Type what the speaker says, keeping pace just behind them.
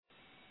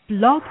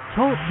Blog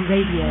Talk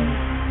Radio.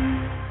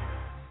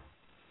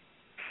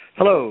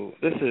 Hello,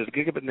 this is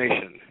Gigabit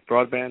Nation,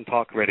 Broadband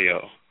Talk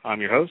Radio.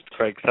 I'm your host,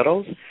 Craig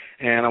Settles,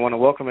 and I want to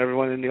welcome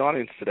everyone in the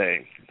audience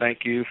today. Thank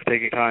you for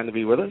taking time to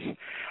be with us.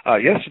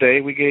 Yesterday,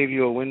 we gave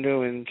you a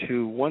window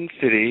into one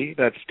city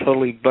that's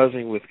totally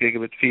buzzing with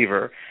gigabit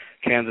fever,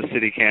 Kansas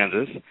City,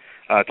 Kansas.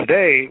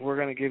 Today, we're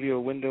going to give you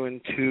a window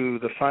into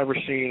the fiber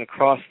scene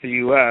across the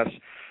U.S.,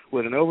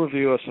 with an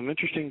overview of some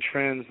interesting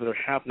trends that are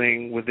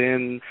happening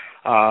within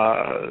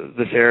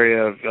this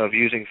area of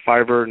using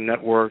fiber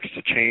networks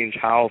to change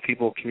how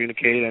people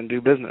communicate and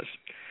do business.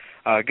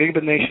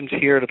 Gigabit Nation's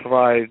here to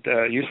provide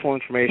useful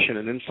information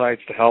and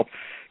insights to help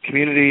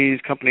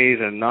communities, companies,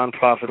 and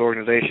nonprofit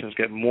organizations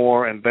get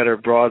more and better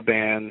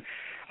broadband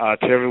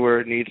to everywhere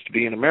it needs to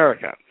be in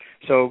America.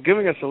 So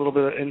giving us a little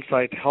bit of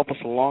insight to help us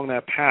along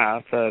that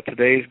path,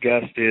 today's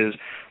guest is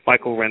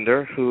Michael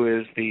Render, who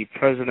is the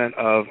president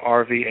of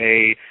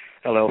RVA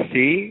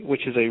LLC,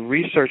 which is a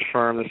research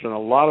firm that's done a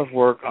lot of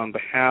work on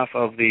behalf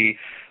of the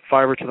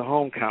Fiber to the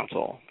Home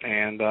Council.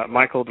 And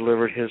Michael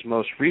delivered his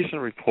most recent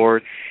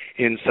report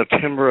in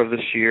September of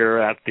this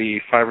year at the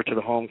Fiber to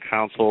the Home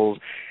Council's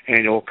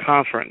annual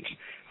conference.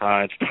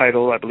 It's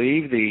titled, I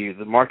believe, the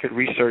Market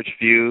Research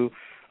View,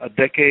 A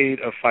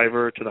Decade of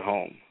Fiber to the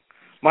Home.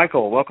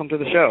 Michael, welcome to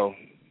the show.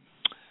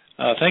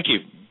 Thank you.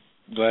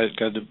 Glad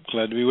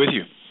to be with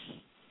you.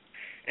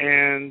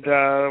 And,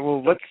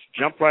 well, let's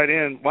jump right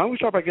in. Why don't we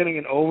start by getting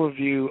an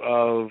overview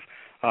of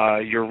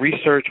your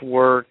research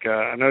work?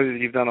 I know that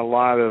you've done a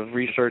lot of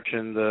research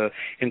into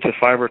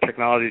fiber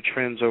technology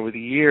trends over the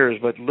years,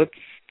 but let's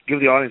give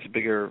the audience a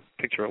bigger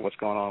picture of what's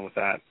going on with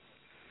that,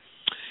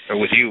 or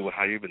with you,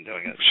 how you've been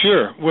doing it.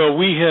 Sure. Well,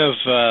 we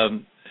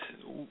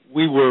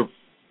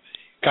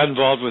got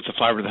involved with the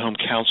Fiber to the Home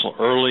Council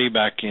early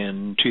back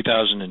in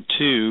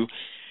 2002.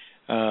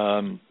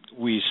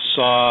 We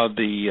saw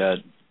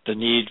the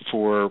need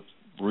for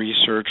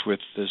research with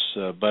this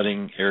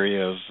budding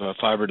area of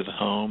fiber to the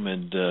home,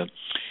 and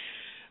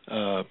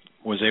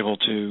were able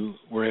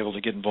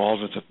to get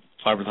involved with the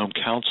Fiber to the Home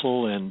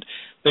Council, and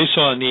they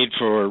saw a need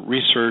for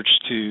research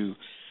to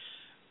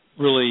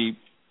really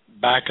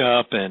back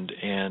up and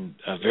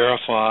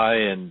verify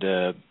and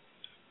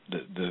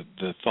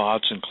the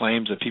thoughts and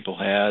claims that people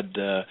had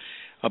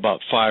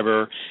about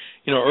fiber.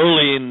 You know,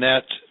 early in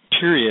that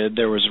period,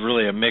 there was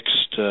really a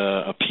mixed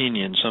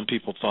opinion. Some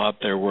people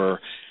thought there were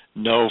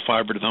no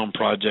fiber to the home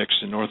projects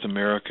in North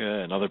America,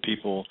 and other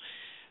people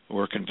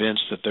were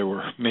convinced that there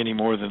were many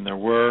more than there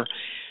were.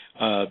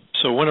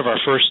 So one of our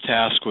first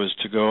tasks was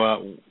to go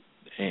out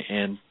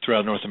and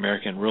throughout North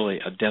America and really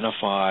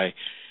identify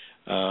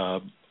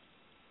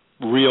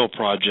real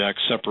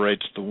projects,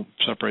 separate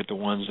the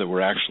ones that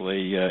were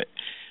actually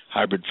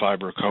hybrid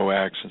fiber,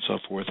 coax, and so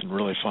forth, and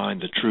really find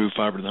the true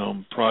fiber to the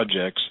home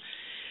projects.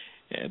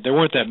 There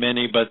weren't that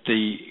many, but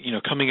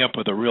coming up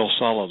with a real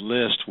solid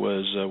list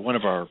was one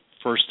of our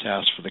first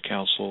tasks for the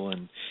council,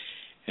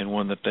 and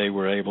one that they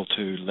were able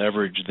to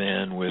leverage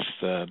then with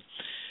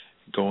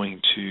going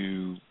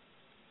to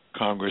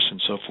Congress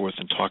and so forth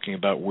and talking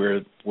about where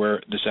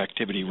this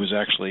activity was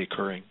actually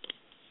occurring.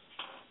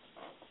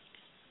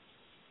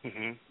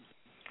 Mm-hmm.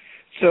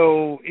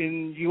 So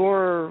in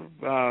your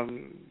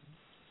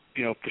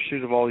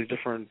pursuit of all these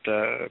different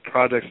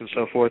projects and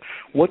so forth,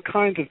 what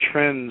kinds of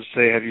trends,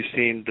 say, have you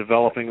seen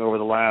developing over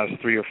the last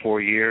 3 or 4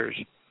 years?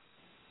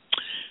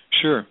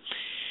 Sure.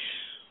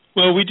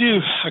 Well, we do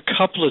a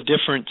couple of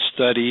different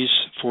studies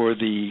for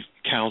the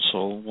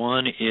council.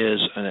 One is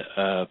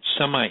a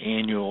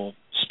semi-annual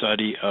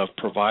study of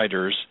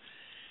providers,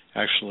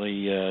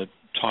 actually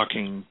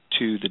talking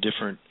to the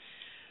different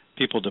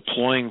people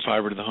deploying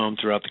fiber to the home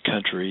throughout the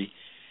country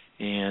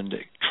and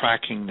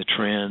tracking the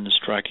trends,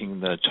 tracking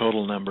the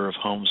total number of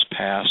homes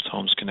passed,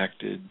 homes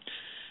connected,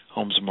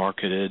 homes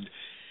marketed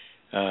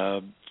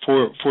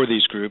for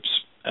these groups,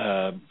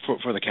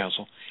 for the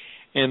council.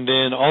 And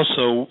then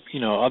also,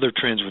 other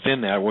trends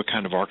within that, what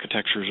kind of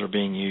architectures are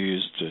being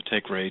used,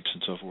 take rates,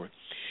 and so forth.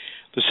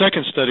 The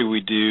second study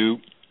we do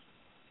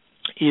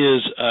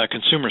is a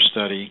consumer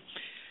study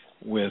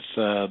with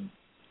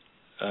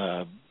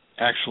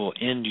actual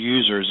end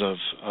users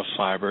of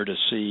fiber to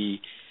see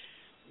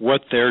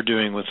what they're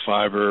doing with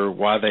fiber,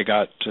 why they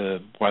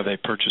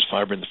purchased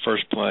fiber in the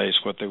first place,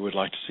 what they would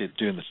like to see it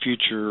do in the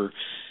future,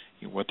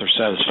 what their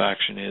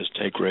satisfaction is,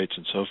 take rates,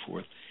 and so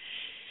forth.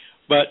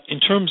 But in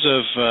terms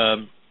of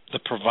the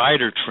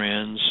provider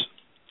trends,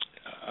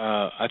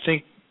 I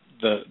think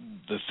the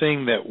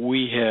thing that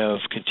we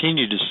have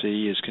continued to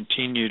see is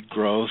continued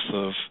growth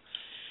of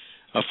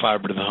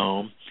fiber to the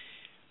home.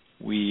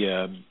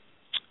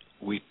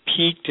 We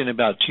peaked in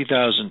about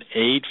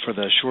 2008 for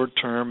the short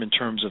term in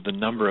terms of the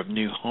number of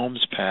new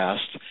homes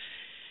passed,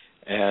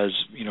 as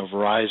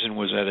Verizon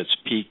was at its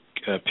peak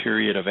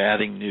period of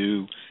adding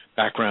new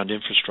background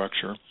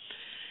infrastructure.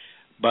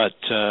 But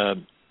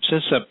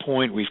since that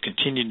point, we've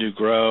continued to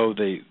grow.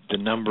 The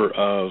number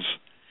of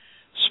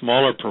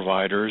smaller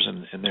providers,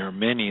 and there are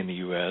many in the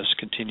U.S.,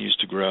 continues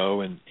to grow,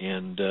 and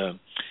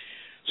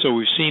so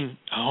we've seen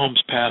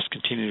homes passed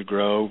continue to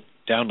grow,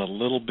 down a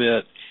little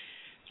bit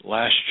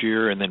last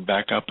year and then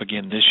back up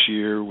again this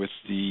year with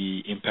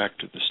the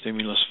impact of the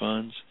stimulus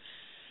funds.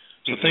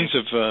 So things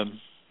have,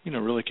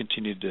 really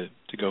continued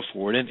to go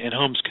forward. And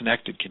Homes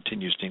Connected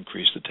continues to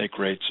increase. The take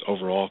rates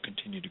overall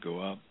continue to go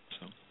up.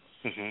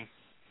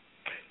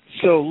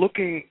 So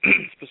looking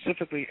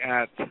specifically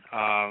at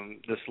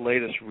this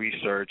latest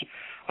research,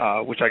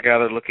 which I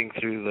gathered looking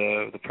through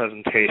the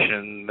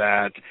presentation,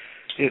 that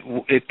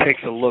it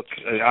takes a look,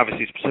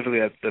 obviously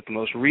specifically at the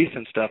most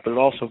recent stuff, but it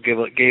also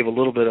gave a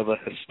little bit of a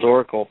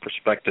historical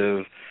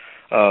perspective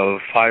of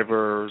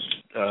fiber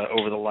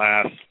over the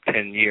last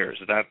 10 years.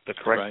 Is that the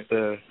correct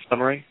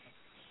summary?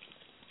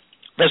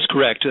 That's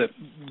correct.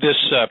 This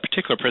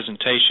particular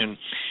presentation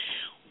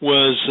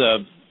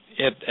was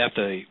at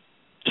the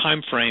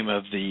time frame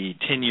of the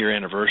 10-year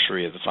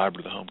anniversary of the Fiber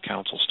to the Home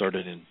Council,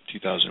 started in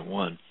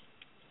 2001.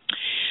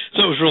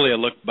 So it was really a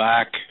look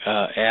back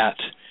at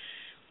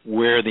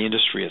where the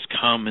industry has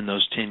come in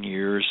those 10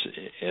 years,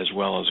 as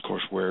well as, of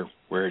course,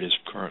 where it is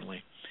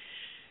currently.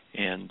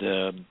 And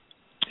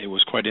it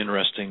was quite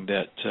interesting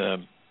that,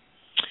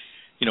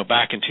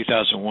 back in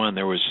 2001,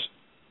 there was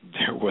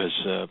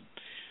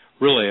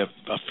really a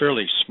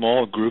fairly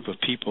small group of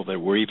people that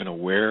were even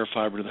aware of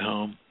fiber to the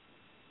home.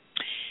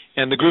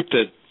 And the group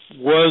that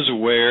was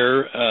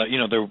aware,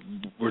 they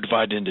were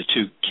divided into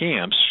two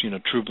camps,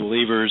 true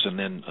believers, and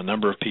then a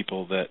number of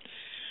people that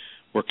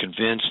were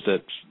convinced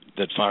that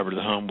fiber to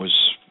the home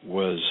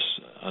was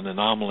an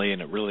anomaly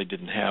and it really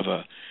didn't have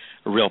a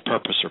real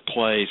purpose or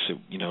place.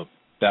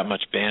 That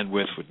much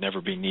bandwidth would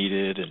never be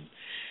needed,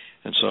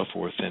 and so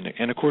forth.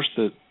 And of course,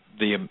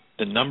 the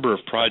number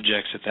of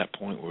projects at that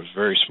point was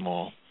very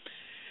small.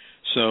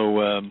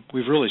 So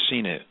we've really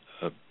seen a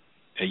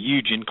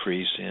huge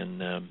increase in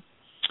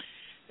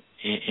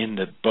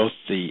both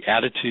the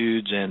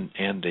attitudes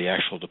and the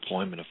actual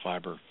deployment of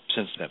fiber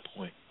since that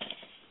point.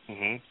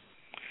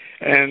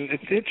 And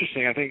it's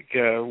interesting. I think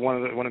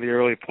one of the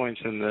early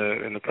points in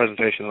the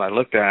presentation that I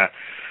looked at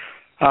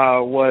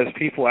was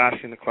people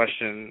asking the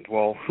question,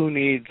 well, who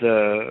needs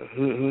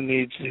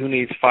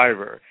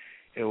fiber?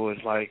 It was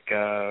like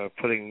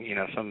putting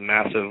some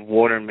massive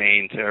water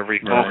main to every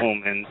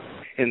home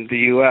in the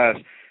U.S.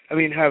 I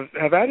mean,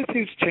 have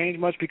attitudes changed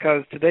much?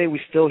 Because today we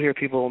still hear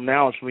people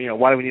announce,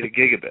 why do we need a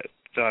gigabit?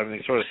 So I mean,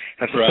 they sort of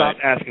have stopped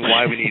asking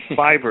why we need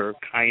fiber,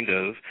 kind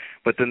of,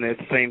 but then at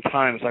the same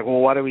time, it's like, well,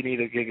 why do we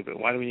need a gigabit?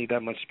 Why do we need that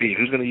much speed?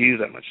 Who's going to use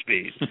that much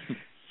speed? Is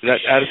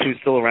that attitude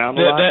still around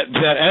a lot?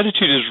 That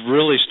attitude is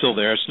really still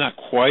there. It's not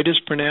quite as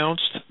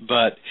pronounced,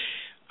 but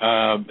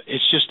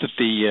it's just that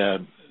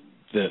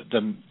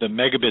the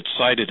megabit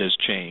cited has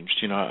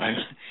changed.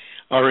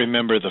 I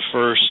remember the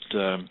first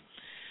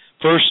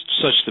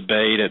such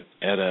debate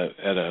at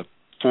a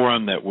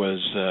forum that was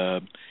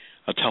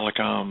a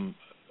telecom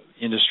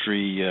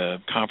industry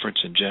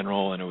conference in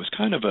general, and it was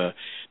turned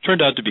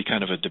out to be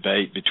kind of a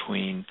debate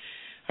between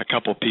a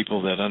couple of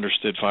people that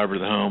understood fiber to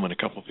the home and a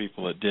couple of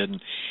people that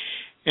didn't.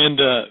 And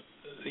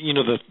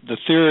the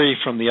theory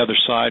from the other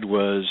side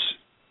was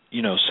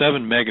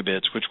 7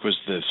 megabits, which was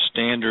the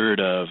standard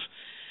of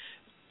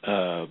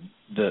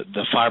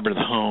the fiber to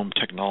the home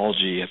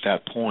technology at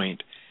that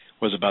point,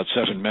 was about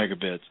 7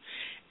 megabits.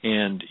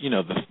 And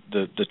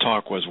the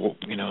talk was, well,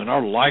 in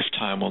our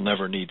lifetime we'll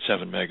never need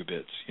 7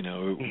 megabits.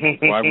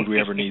 Why would we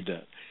ever need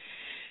that?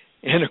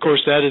 And of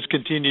course that has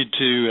continued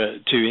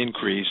to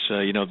increase.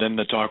 Then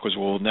the talk was,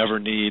 well, we'll never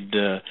need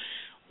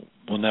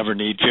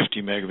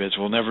 50 megabits.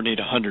 We'll never need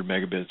 100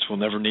 megabits. We'll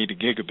never need a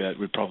gigabit.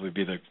 Would probably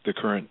be the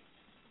current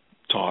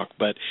talk.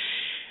 But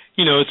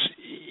it's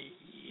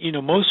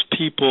most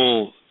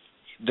people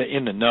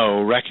in the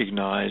know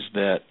recognize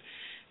that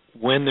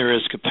when there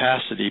is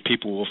capacity,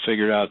 people will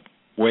figure out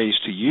ways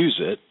to use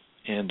it,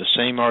 and the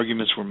same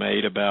arguments were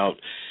made about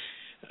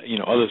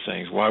other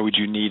things. Why would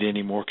you need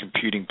any more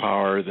computing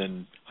power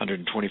than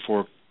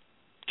 124K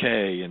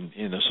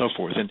and so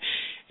forth?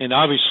 And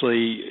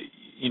obviously,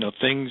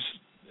 things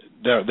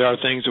there are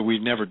things that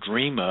we'd never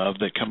dream of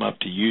that come up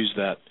to use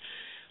that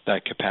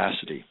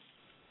capacity,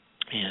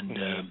 and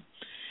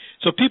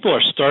so people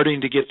are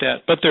starting to get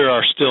that. But there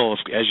are still,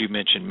 as you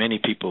mentioned, many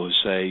people who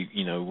say,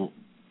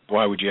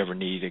 why would you ever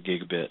need a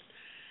gigabit?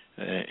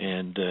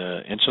 And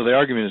so the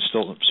argument is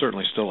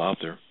certainly still out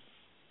there.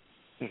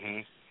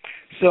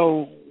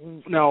 So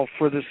now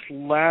for this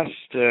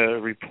last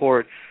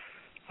report,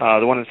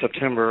 the one in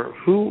September,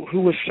 who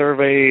was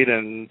surveyed,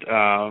 and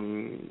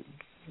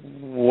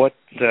what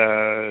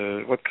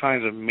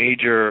kinds of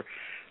major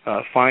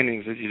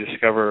findings did you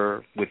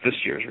discover with this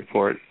year's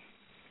report?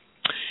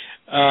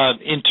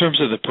 In terms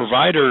of the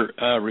provider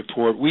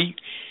report, we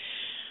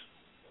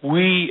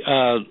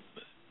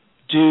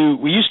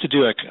used to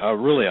do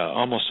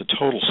almost a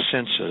total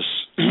census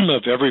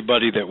of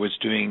everybody that was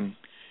doing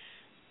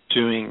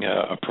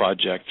a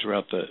project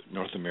throughout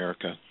North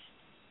America,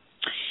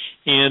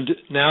 and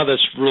now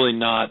that's really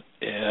not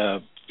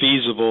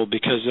feasible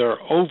because there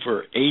are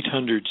over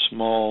 800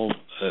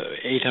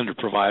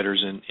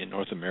 providers in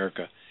North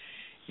America,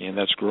 and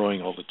that's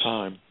growing all the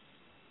time.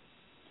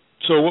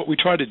 So what we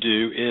try to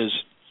do is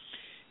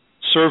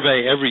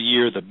survey every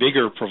year the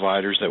bigger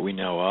providers that we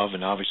know of,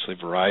 and obviously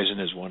Verizon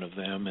is one of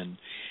them, and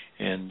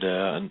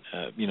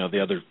the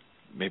other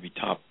maybe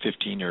top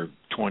 15 or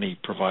 20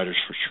 providers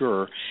for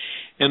sure.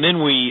 And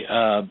then we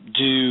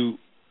do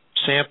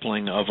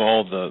sampling of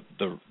all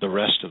the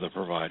rest of the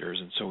providers,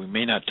 and so we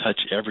may not touch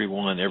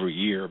everyone every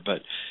year,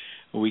 but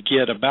we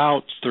get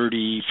about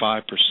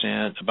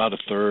 35%, about a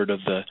third of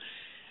the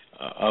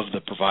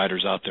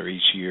providers out there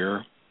each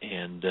year,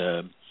 and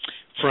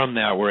from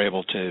that we're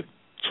able to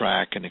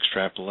track and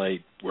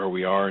extrapolate where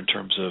we are in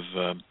terms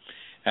of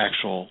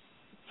actual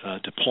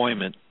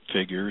deployment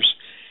figures.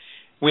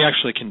 We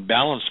actually can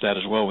balance that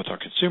as well with our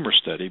consumer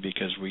study,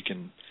 because we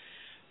can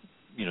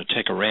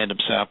take a random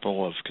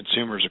sample of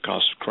consumers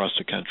across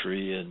the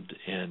country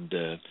and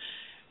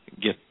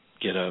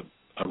get a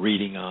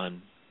reading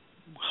on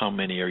how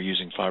many are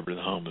using fiber to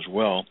the home as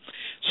well.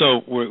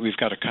 So we've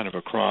got a kind of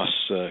a cross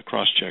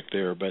check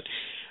there. But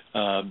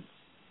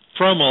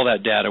from all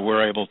that data,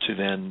 we're able to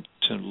then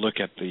to look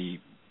at the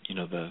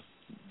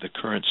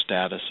current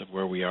status of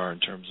where we are in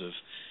terms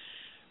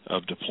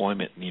of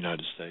deployment in the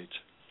United States.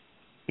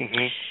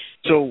 Mm-hmm.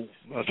 So,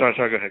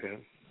 sorry, go ahead.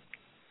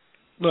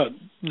 Well,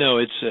 no,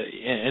 it's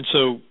and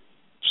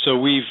so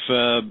we've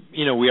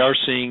we are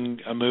seeing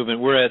a movement.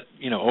 We're at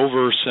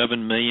over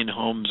 7 million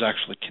homes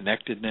actually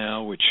connected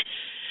now, which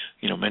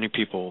many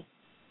people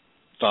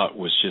thought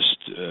was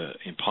just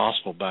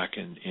impossible back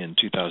in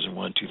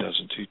 2001,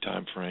 2002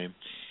 time frame,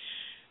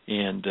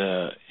 and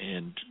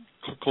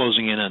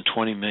closing in on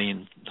 20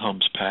 million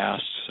homes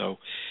passed. So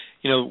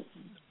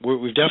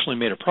we've definitely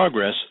made a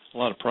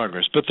lot of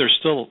progress, but there's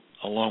still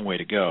a long way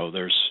to go.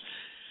 There's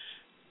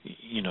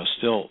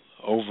still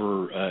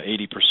over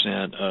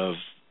 80% of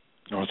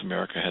North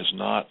America has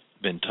not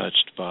been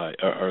touched by,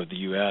 or the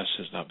U.S.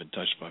 has not been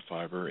touched by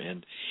fiber,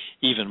 and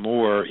even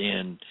more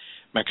in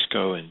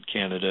Mexico and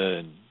Canada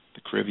and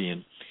the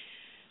Caribbean,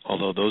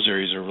 although those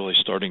areas are really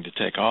starting to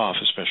take off,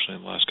 especially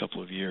in the last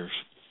couple of years.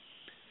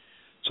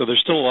 So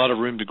there's still a lot of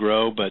room to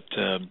grow, but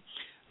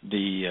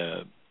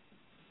the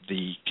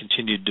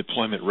continued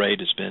deployment rate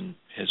has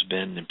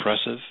been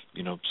impressive.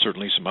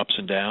 Certainly some ups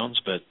and downs,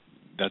 but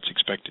that's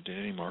expected in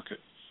any market.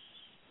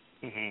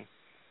 Mm-hmm.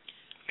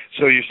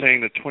 So you're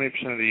saying that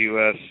 20% of the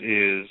U.S.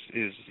 is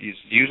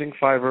using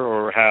fiber,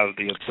 or have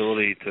the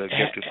ability to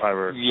get to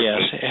fiber?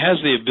 Yes, it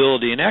has the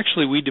ability, and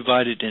actually we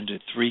divide it into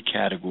three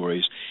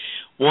categories.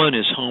 One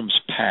is homes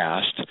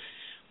passed,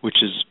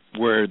 which is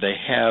where they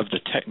have the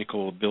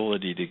technical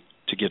ability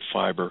to get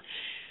fiber.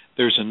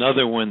 There's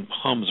another one,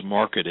 homes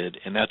marketed,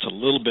 and that's a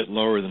little bit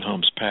lower than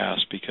homes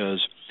passed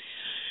because,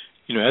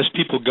 as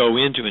people go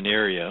into an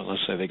area,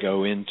 let's say they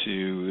go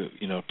into,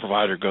 a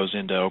provider goes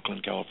into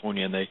Oakland,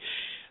 California, and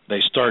they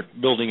start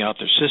building out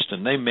their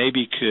system, they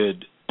maybe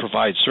could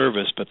provide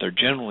service, but they're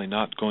generally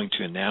not going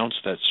to announce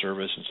that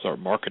service and start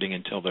marketing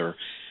until they're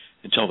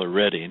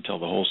ready, until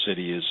the whole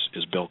city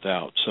is built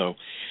out. So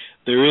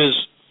there is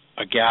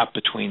a gap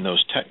between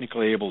those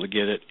technically able to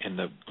get it and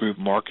the group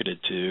marketed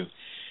to.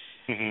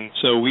 Mm-hmm.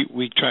 So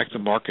we track the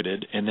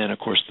marketed, and then of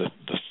course the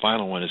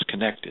final one is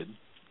connected,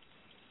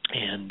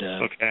 and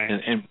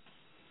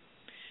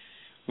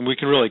we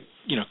can really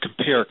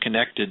compare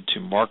connected to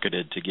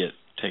marketed to get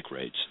take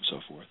rates and so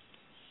forth.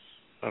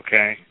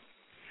 Okay,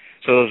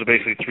 so those are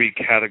basically three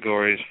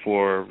categories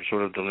for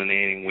sort of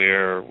delineating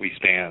where we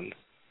stand.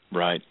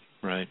 Right.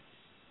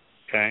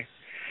 Okay.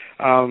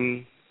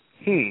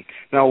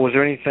 Now, was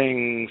there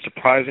anything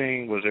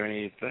surprising? Was there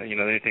anything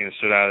that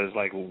stood out as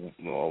like,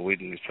 well, we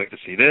didn't expect to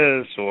see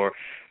this, or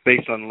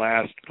based on the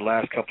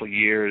last couple of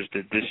years,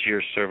 did this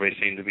year's survey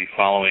seem to be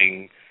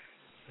following,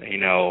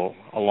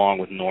 along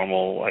with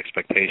normal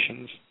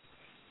expectations?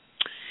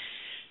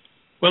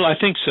 Well, I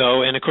think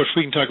so, and of course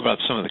we can talk about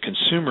some of the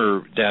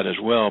consumer data as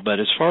well, but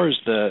as far as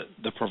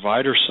the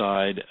provider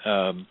side,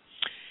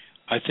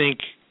 I think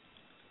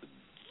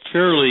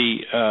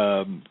fairly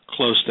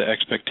close to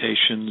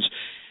expectations.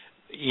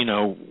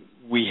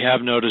 We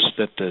have noticed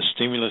that the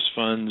stimulus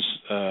funds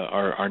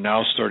are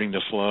now starting to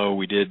flow.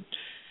 We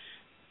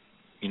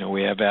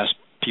have asked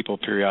people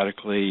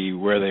periodically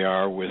where they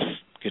are with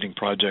getting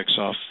projects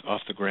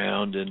off the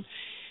ground, and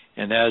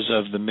as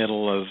of the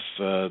middle of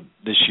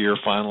this year,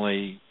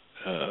 finally,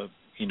 a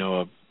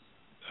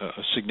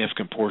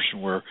significant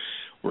portion were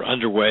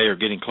underway or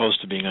getting close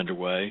to being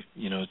underway.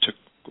 It took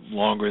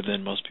longer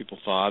than most people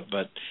thought,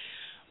 but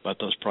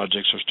those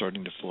projects are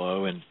starting to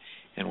flow, and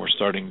we're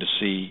starting to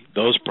see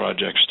those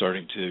projects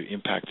starting to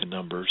impact the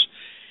numbers.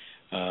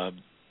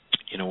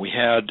 We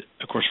had,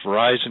 of course,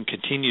 Verizon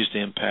continues to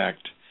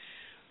impact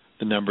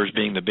the numbers,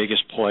 being the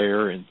biggest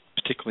player, and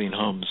particularly in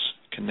homes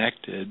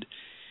connected.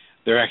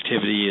 Their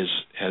activity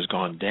has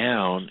gone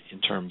down in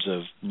terms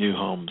of new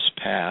homes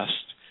passed,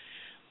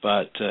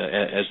 but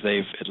as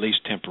they've at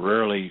least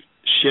temporarily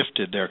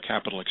shifted their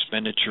capital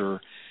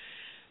expenditure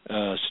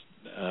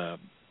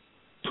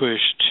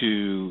push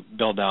to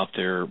build out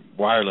their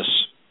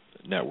wireless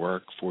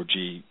network,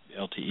 4G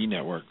LTE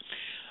network,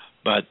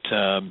 but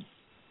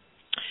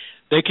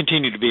they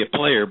continue to be a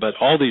player. But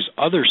all these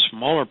other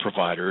smaller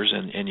providers,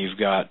 and you've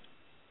got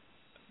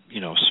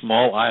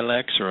small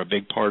ILECs are a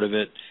big part of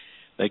it.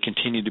 They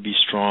continue to be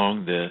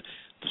strong. The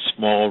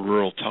small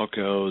rural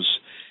telcos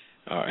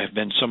have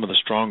been some of the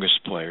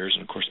strongest players,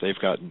 and of course they've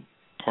gotten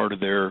part of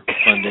their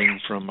funding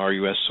from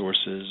RUS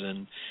sources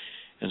and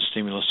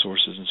stimulus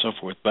sources and so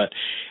forth. But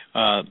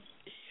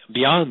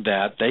beyond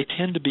that, they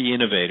tend to be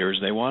innovators.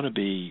 They want to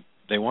be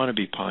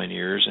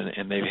pioneers,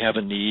 and they have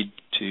a need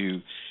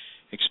to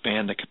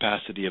expand the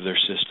capacity of their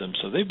system.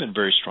 So they've been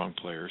very strong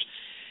players.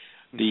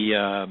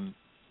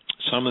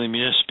 Some of the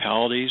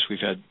municipalities, we've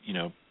had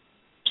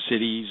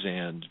cities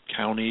and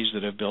counties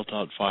that have built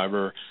out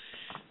fiber,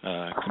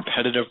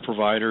 competitive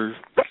provider,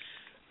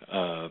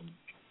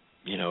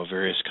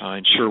 various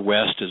kinds. Sure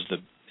West is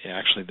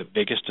actually the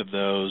biggest of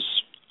those,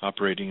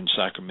 operating in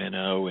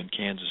Sacramento and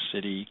Kansas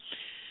City.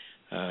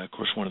 Of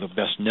course, one of the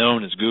best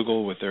known is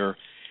Google with their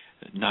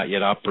not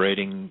yet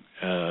operating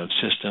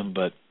system,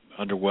 but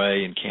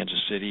underway in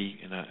Kansas City,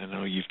 and I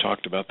know you've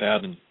talked about that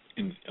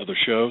in other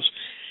shows.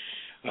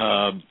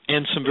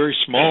 And some very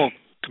small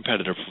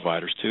competitive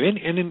providers too,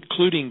 and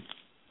including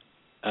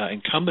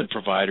incumbent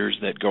providers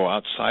that go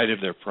outside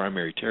of their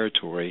primary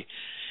territory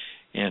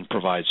and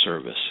provide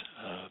service.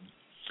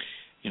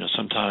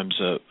 Sometimes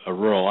a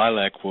rural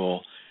ILEC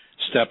will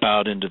step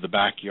out into the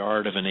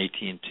backyard of an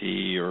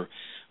AT&T or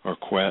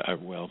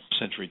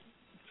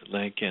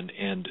CenturyLink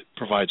and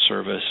provide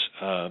service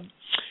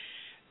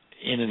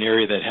in an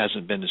area that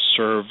hasn't been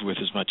served with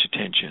as much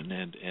attention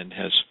and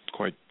has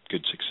quite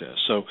good success.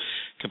 So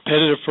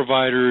competitive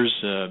providers,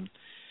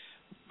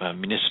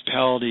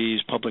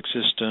 municipalities, public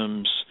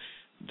systems,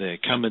 the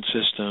incumbent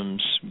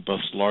systems,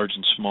 both large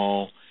and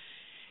small,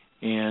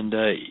 and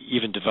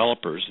even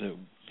developers. It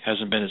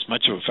hasn't been as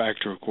much of a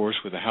factor, of course,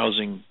 with the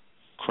housing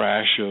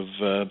crash of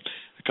a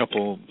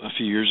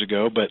few years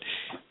ago, but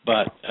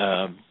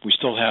we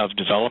still have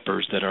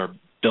developers that are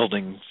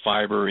building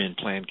fiber in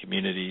planned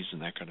communities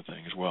and that kind of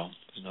thing as well.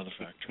 Is another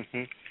factor.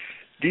 Mm-hmm.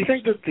 Do you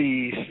think that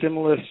the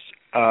stimulus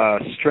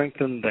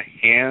strengthened the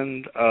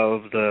hand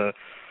of the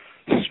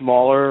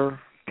smaller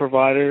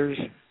providers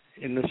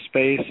in this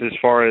space, as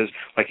far as,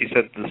 like you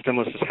said, the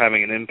stimulus is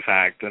having an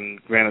impact,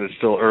 and granted it's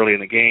still early in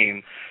the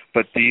game,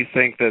 but do you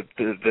think that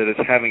it's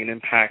having an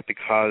impact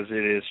because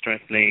it is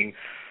strengthening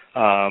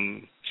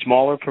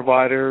smaller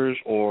providers,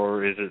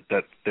 or is it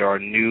that there are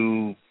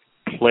new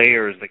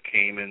players that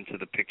came into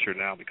the picture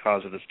now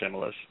because of the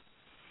stimulus?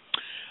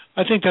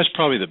 I think that's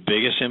probably the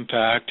biggest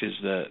impact, is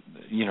that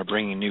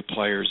bringing new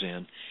players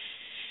in.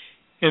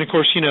 And of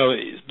course,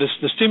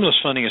 the stimulus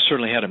funding has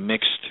certainly had a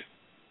mixed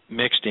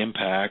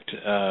impact.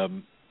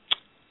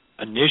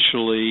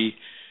 Initially,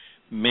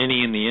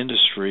 many in the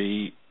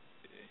industry,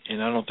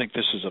 and I don't think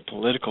this is a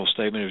political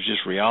statement, it was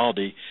just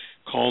reality,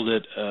 called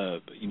it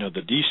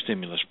the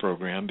de-stimulus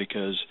program,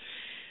 because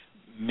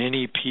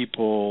many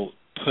people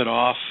put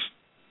off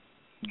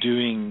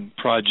doing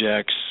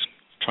projects,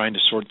 trying to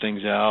sort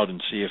things out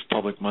and see if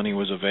public money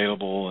was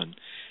available and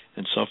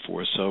so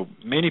forth. So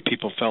many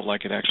people felt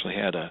like it actually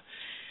had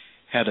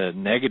a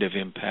negative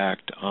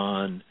impact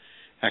on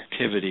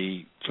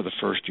activity for the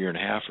first year and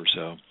a half or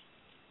so.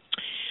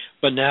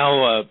 But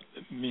now,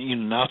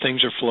 now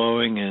things are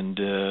flowing, and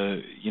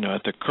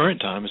at the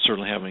current time, it's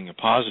certainly having a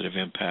positive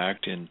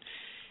impact in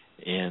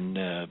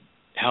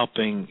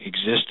helping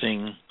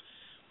existing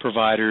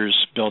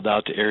providers build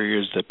out to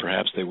areas that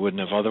perhaps they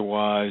wouldn't have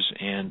otherwise,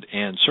 and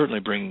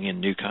certainly bringing in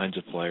new kinds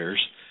of players,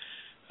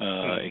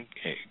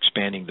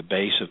 expanding the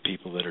base of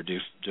people that are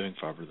doing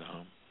fiber to the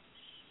home.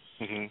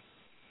 Mm-hmm.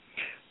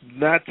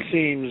 That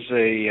seems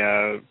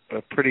a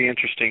pretty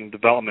interesting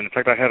development. In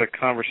fact, I had a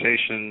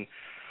conversation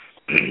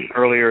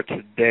earlier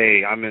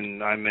today. I'm in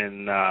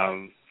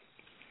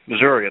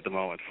Missouri at the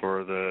moment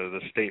for the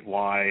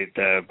statewide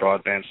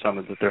broadband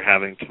summit that they're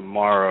having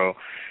tomorrow.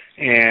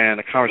 And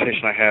a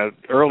conversation I had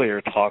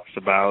earlier talks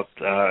about,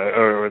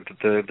 or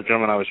the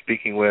gentleman I was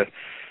speaking with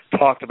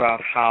talked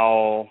about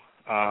how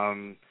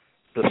some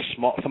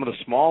of the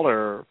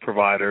smaller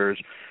providers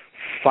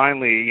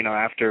finally,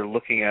 after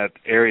looking at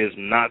areas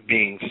not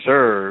being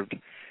served,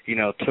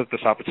 took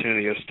this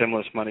opportunity of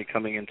stimulus money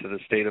coming into the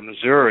state of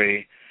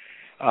Missouri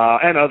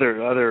and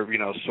other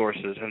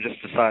sources, and just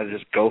decided to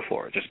just go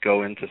for it, just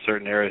go into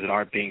certain areas that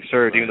aren't being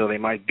served, even though they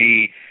might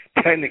be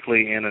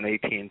technically in an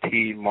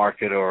AT&T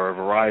market or a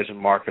Verizon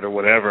market or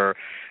whatever.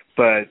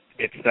 But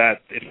it's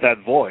that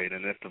void,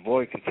 and if the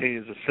void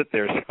continues to sit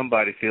there,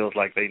 somebody feels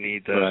like they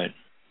need to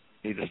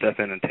step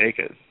in and take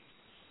it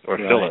or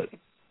fill it.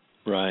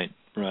 Right.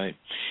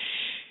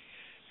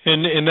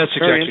 And that's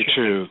exactly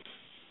true.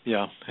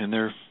 Yeah, and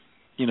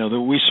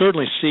we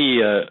certainly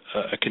see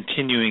a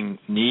continuing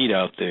need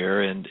out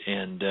there, and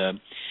the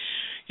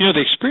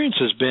experience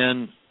has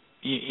been,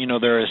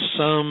 there are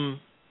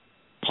some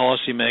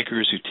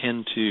policymakers who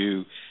tend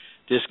to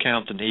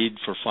discount the need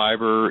for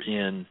fiber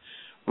in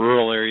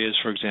rural areas,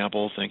 for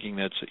example, thinking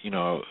that's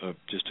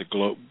just a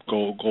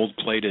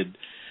gold-plated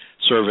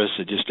service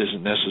that just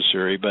isn't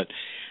necessary. But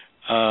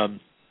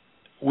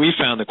we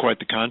found that quite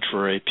the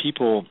contrary.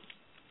 People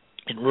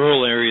in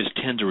rural areas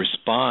tend to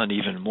respond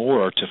even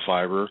more to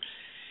fiber,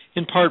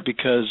 in part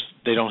because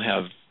they don't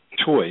have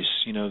choice.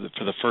 That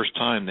for the first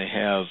time they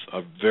have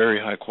a very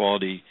high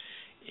quality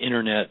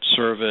internet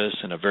service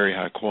and a very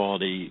high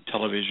quality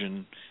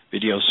television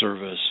video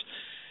service,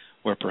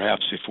 where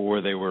perhaps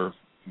before they were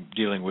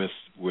dealing with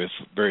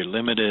very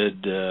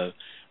limited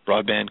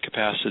broadband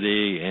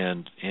capacity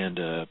and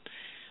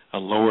a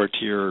lower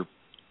tier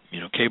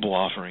cable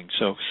offering.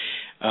 So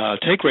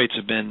take rates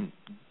have been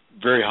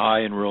very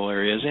high in rural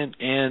areas,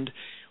 and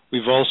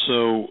we've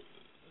also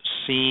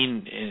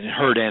seen and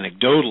heard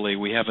anecdotally,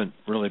 we haven't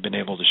really been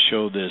able to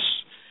show this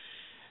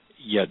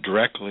yet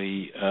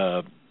directly,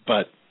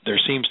 but there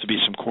seems to be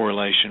some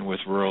correlation with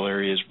rural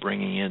areas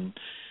bringing in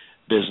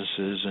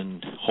businesses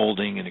and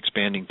holding and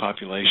expanding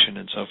population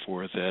and so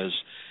forth as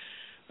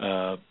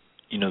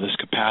this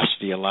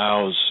capacity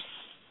allows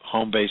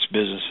home-based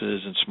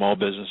businesses and small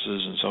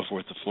businesses and so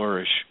forth to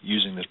flourish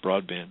using this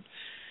broadband,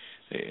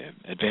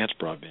 advanced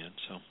broadband.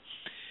 So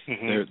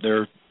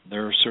there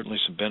are certainly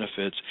some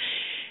benefits,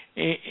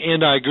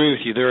 and I agree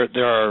with you.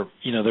 There are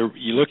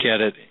you look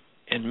at it,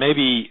 and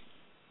maybe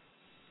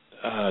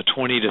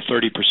 20 to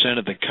 30%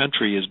 of the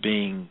country is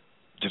being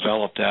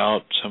developed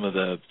out. Some of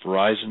the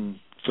Verizon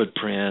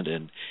footprint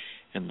and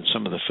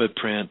some of the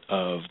footprint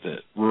of the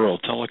rural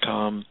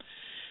telecom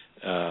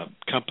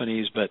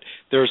companies, but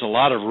there's a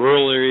lot of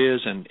rural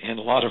areas and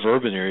a lot of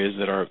urban areas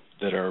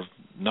that are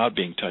not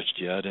being touched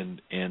yet,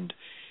 and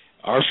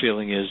our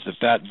feeling is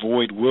that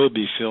void will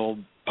be filled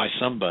by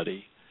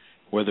somebody,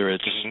 whether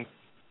it's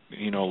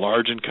a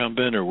large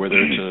incumbent or whether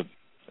it's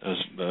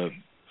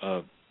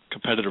a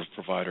competitive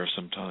provider of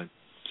some time.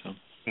 So.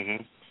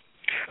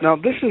 Now,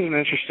 this is an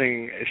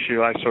interesting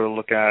issue I sort of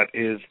look at,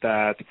 is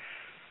that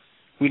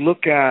we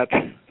look at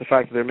the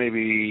fact that there may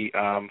be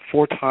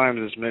 4 times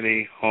as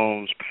many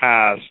homes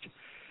passed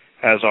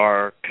as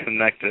are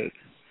connected.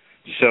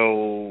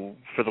 So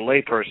for the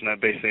layperson,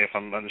 that basically, if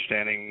I'm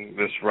understanding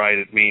this right,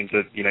 it means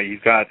that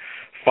you've got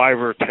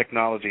fiber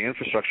technology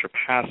infrastructure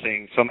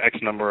passing some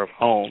X number of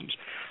homes,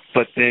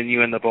 but then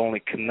you end up only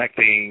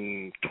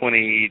connecting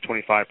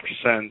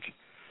 20-25%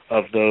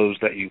 of those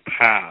that you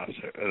pass,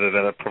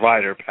 that a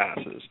provider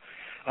passes.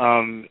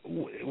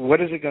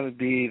 What is it going to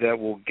be that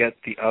will get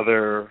the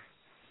other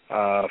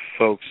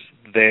folks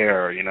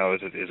there? Is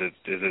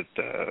it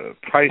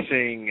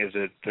pricing? Is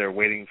it they're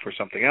waiting for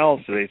something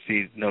else? Do they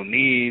see no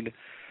need?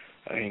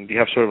 I mean, do you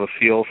have sort of a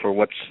feel for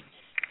what's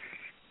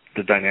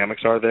the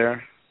dynamics are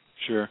there?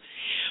 Sure.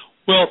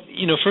 Well,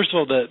 first of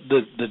all,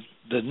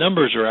 the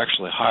numbers are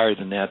actually higher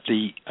than that.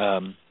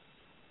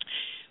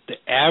 The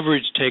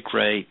average take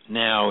rate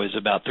now is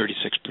about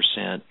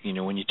 36%.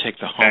 When you take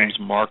the homes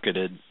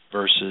marketed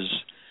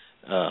versus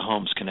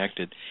homes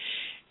connected,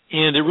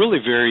 and it really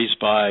varies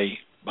by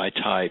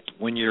type.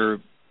 When you're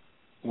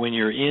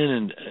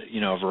in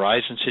a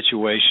Verizon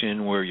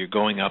situation where you're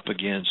going up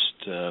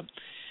against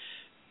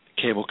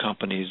cable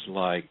companies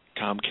like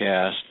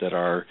Comcast that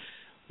are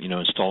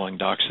installing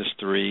DOCSIS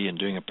 3 and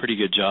doing a pretty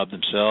good job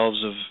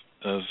themselves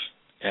of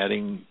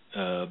adding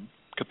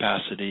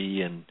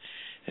capacity and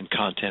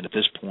content at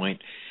this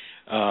point,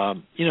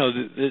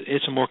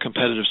 it's a more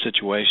competitive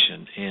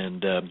situation,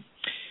 and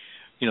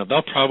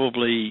they'll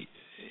probably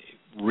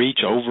reach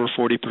over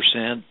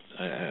 40%.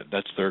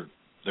 That's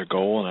their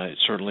goal, and it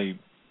certainly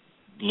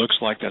looks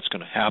like that's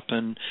going to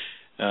happen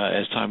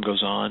as time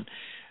goes on,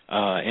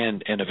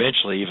 and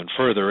eventually even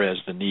further as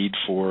the need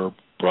for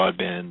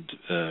broadband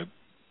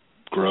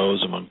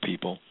grows among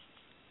people.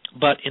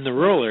 But in the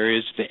rural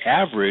areas, the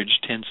average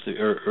tends to,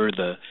 or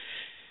the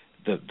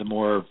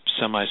more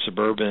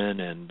semi-suburban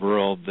and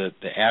rural, the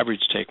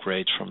average take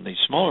rates from the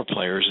smaller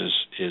players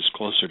is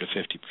closer to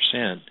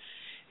 50%,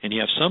 and you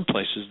have some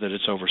places that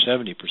it's over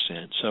 70%.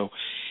 So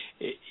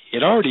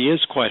it already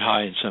is quite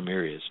high in some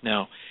areas.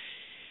 Now,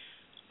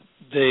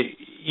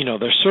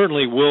 there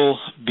certainly will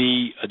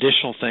be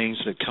additional things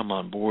that come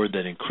on board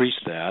that increase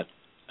that.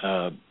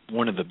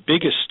 One of the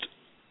biggest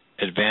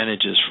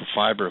advantages for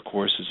fiber, of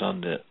course, is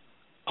on the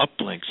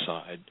uplink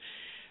side.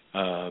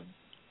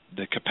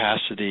 The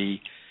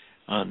capacity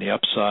on the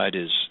upside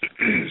is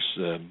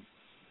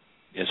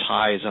as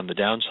high as on the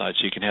downside,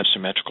 so you can have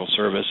symmetrical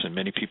service, and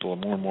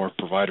more and more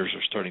providers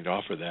are starting to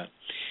offer that.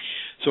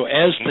 So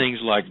as things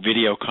like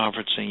video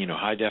conferencing,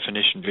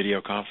 high-definition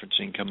video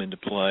conferencing come into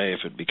play,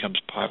 if it becomes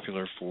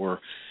popular for,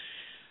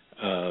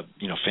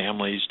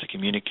 families to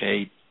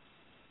communicate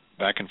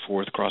back and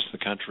forth across the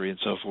country and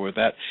so forth,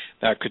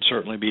 that could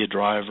certainly be a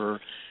driver.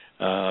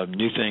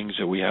 New things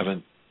that we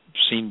haven't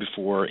seen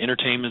before.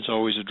 Entertainment's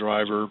always a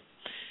driver.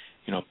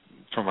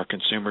 From our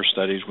consumer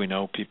studies, we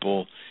know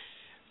people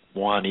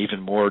want even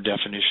more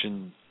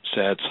definition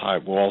sets, high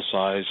wall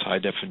size, high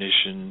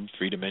definition,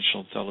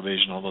 3-dimensional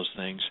television, all those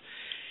things.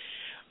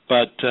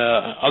 But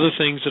other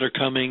things that are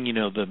coming,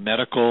 the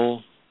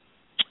medical,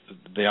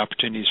 the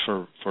opportunities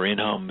for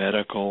in-home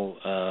medical,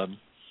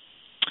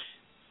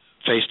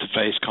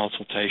 face-to-face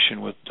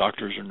consultation with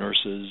doctors or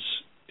nurses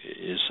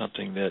is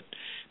something that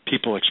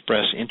people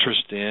express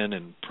interest in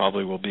and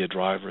probably will be a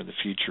driver in the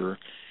future.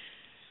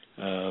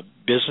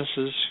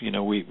 Businesses,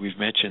 we've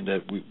mentioned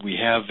that we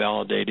have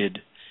validated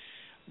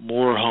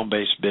more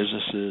home-based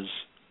businesses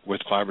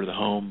with fiber to the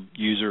home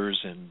users,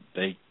 and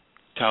they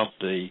tout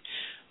the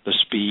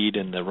speed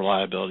and the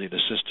reliability of the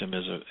system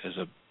as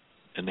a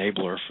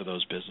enabler for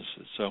those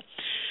businesses. So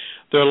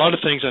there are a lot of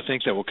things I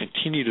think that will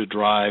continue to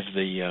drive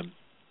the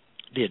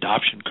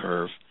adoption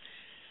curve.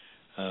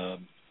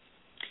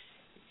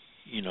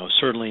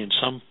 Certainly in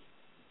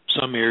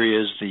some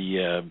areas,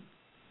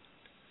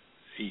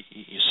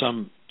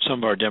 some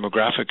of our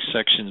demographic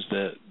sections,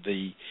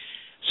 the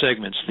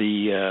segments,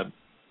 the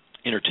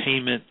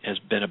entertainment has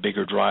been a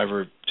bigger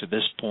driver to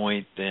this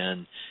point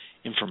than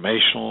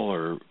informational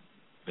or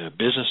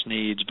business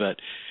needs, but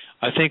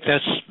I think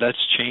that's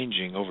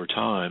changing over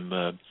time.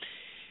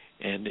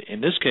 And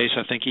in this case,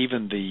 I think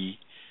even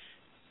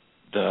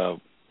the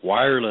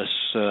wireless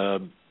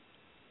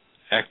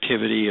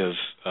activity of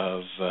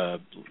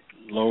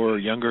lower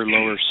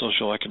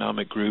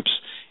socioeconomic groups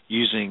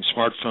using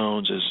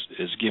smartphones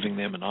is giving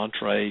them an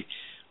entree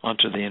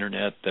onto the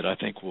internet that I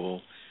think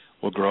will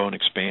grow and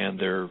expand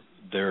their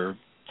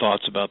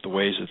thoughts about the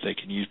ways that they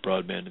can use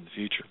broadband in the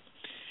future.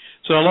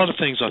 So a lot of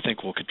things I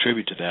think will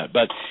contribute to that.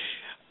 But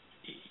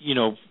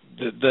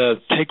the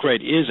take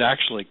rate is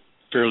actually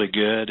fairly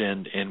good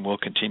and will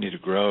continue to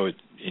grow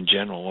in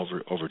general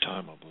over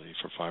time, I believe,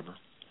 for fiber.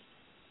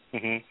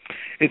 Mm-hmm.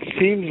 It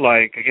seems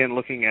like, again,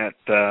 looking at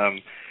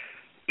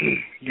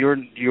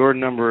your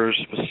numbers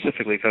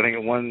specifically, because I think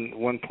at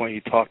one point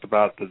you talked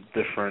about the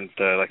different,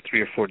 like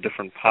 3 or 4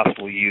 different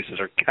possible uses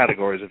or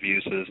categories of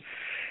uses.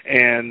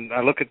 And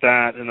I look at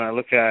that, and I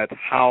look at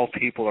how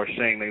people are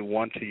saying they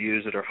want to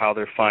use it or how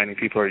they're finding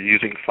people are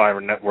using fiber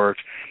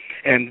networks.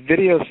 And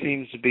video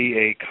seems to be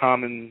a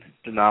common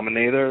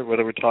denominator,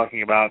 whether we're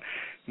talking about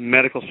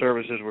medical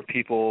services where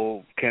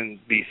people can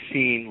be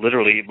seen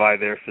literally by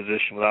their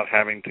physician without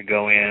having to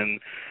go in.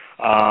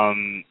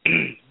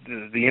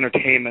 The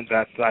entertainment,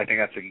 I think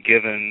that's a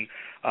given.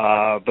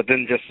 But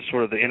then just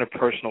sort of the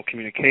interpersonal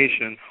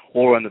communication,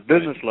 or on the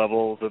business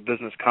level, the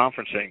business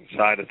conferencing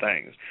side of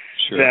things.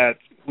 Sure. That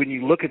when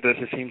you look at this,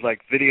 it seems like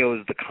video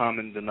is the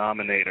common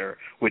denominator,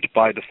 which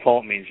by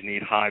default means you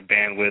need high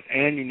bandwidth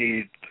and you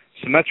need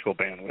symmetrical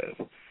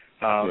bandwidth.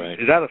 Right.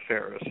 Is that a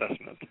fair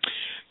assessment?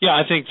 Yeah,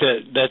 I think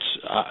that's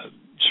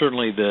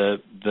certainly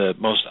the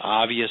most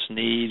obvious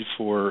need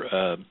for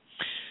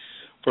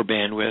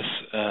bandwidth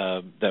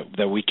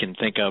that we can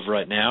think of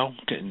right now,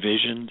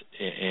 envisioned,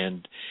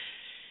 and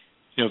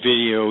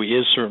video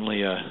is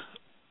certainly a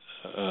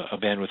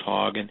bandwidth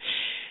hog, and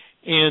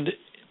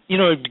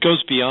it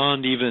goes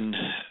beyond even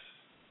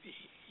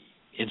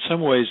in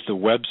some ways the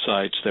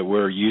websites that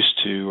we're used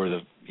to, or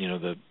the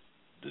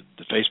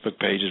Facebook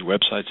pages,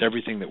 websites,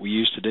 everything that we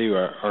used to do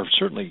are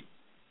certainly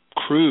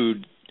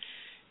crude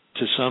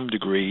to some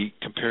degree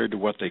compared to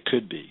what they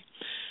could be.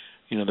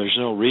 There's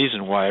no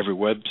reason why every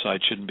website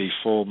shouldn't be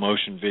full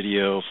motion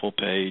video, full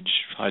page,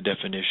 high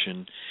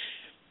definition.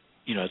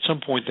 At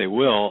some point they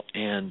will,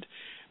 and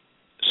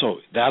so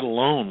that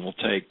alone will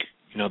take,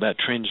 that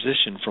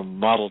transition from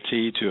Model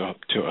T to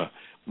a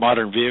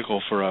modern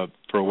vehicle for a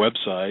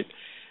website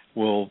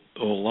will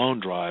alone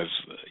drive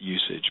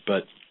usage.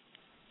 But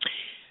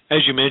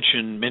as you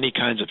mentioned, many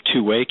kinds of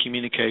two-way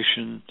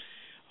communication.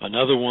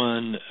 Another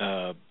one,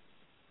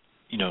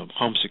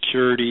 home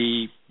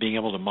security, being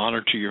able to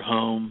monitor your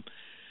home.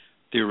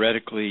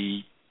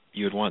 Theoretically,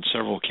 you would want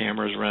several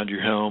cameras around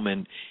your home,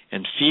 and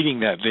feeding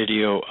that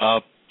video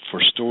up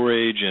for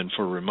storage and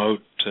for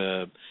remote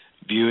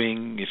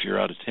viewing if you're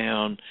out of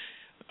town.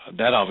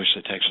 That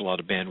obviously takes a lot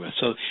of bandwidth.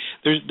 So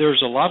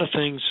there's a lot of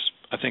things,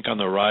 I think, on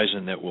the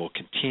horizon that will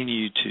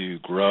continue to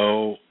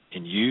grow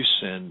in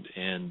use and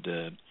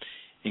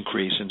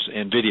increase,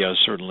 and video is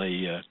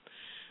certainly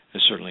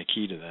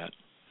key to that.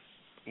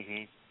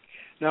 Mm-hmm.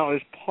 Now,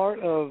 as part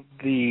of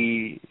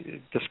the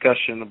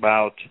discussion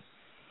about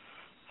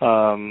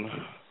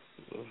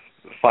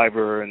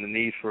fiber and the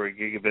need for a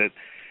gigabit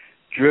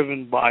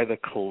driven by the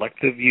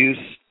collective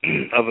use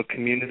of a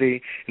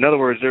community, in other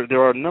words,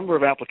 there are a number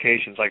of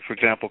applications. Like, for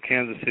example,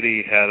 Kansas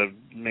City had a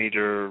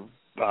major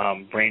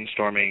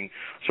brainstorming,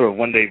 sort of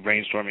one-day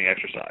brainstorming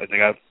exercise. They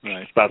got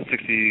about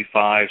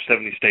 65,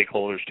 70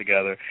 stakeholders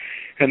together,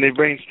 and they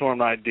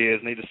brainstormed ideas,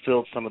 and they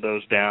distilled some of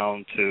those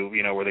down to,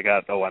 where they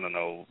got,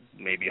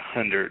 maybe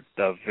 100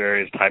 of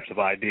various types of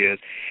ideas.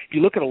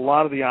 You look at a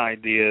lot of the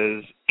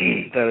ideas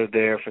that are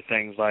there for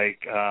things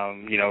like,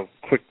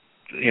 quick,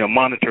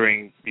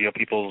 monitoring,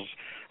 people's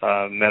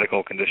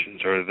medical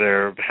conditions or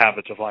their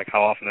habits of, like,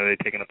 how often are they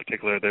taking a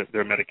particular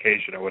their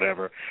medication or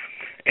whatever.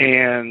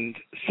 And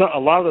so a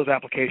lot of those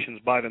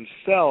applications by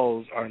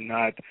themselves are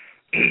not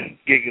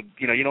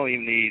you don't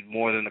even need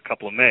more than a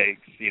couple of megs,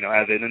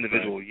 as an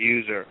individual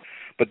user.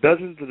 But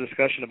doesn't the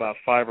discussion about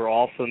fiber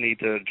also need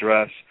to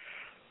address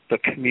the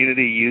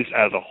community use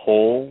as a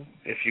whole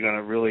if you're going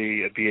to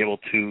really be able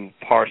to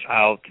parse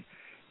out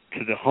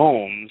to the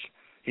homes,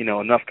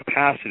 enough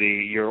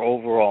capacity? Your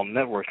overall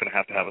network's going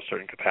to have a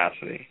certain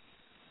capacity.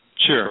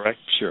 Sure. Correct?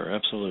 Sure,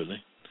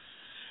 absolutely.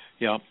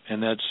 Yeah,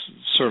 and that's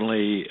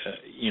certainly,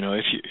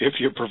 if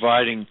you're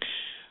providing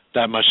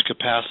that much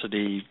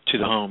capacity to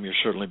the home, you're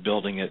certainly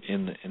building it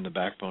in the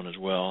backbone as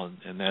well,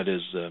 and that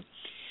is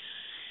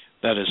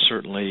that is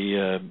certainly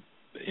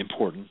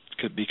important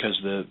because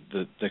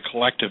the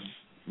collective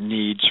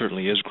need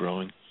certainly is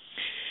growing.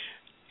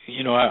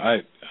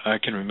 I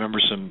can remember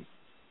some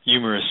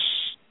humorous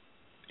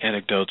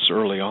anecdotes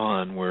early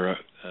on where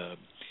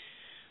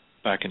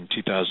back in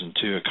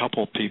 2002, a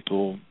couple of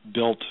people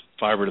built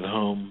fiber to the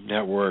home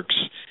networks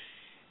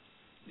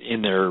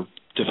in their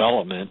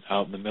development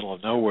out in the middle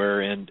of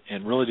nowhere and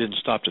really didn't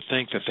stop to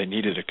think that they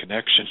needed a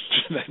connection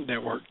to that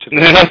network to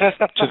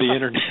the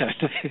internet.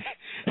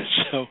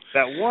 So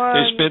that one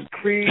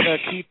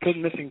key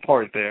missing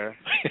part there.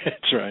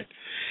 That's right.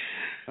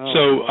 Oh,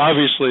 so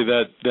obviously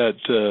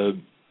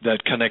that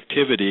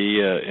connectivity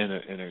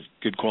and a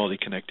good quality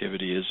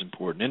connectivity is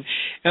important,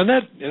 and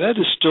that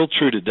is still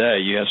true today.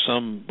 You have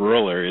some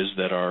rural areas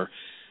that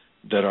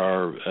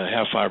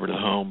have fiber to the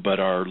home, but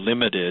are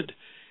limited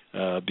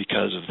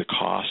because of the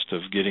cost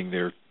of getting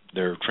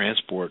their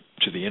transport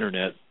to the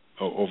internet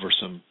over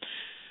some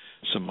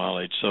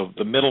mileage. So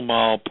the middle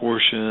mile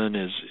portion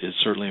is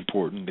certainly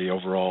important. The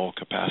overall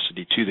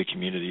capacity to the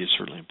community is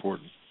certainly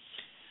important.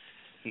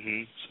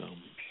 Mm-hmm. So.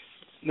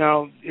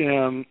 Now,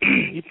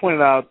 you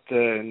pointed out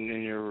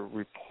in your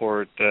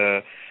report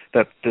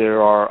that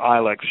there are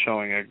ILECs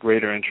showing a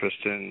greater interest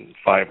in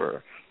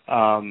fiber,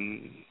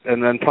 and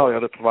then probably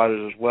other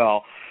providers as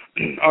well.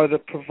 Are the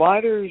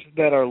providers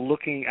that are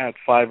looking at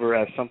fiber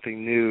as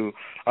something new,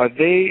 are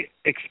they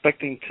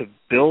expecting to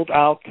build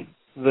out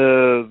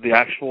the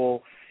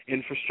actual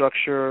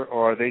infrastructure,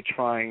 or are they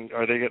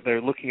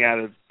they're looking at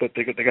it, but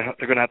they're going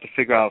to have to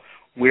figure out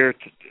where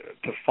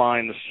to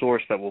find the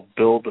source that will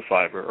build the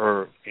fiber,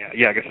 or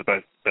I guess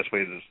the best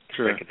way to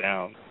break it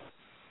down.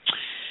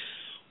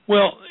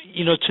 Well,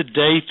 to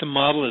date the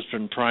model has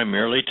been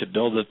primarily to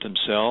build it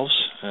themselves.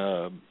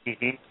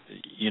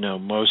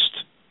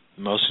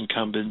 Most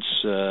incumbents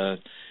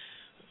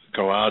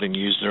go out and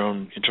use their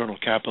own internal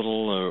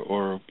capital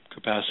or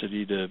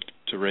capacity to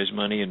raise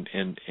money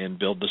and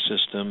build the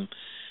system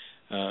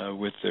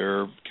with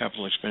their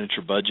capital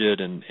expenditure budget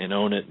and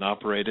own it and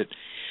operate it.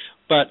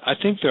 But I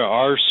think there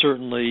are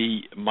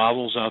certainly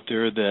models out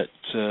there that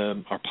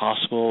are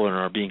possible and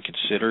are being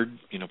considered,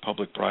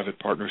 public-private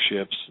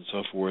partnerships and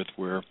so forth,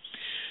 where,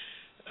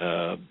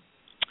 a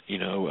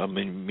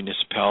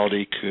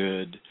municipality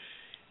could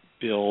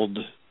build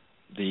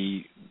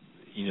the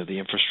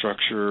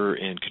infrastructure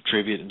and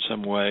contribute in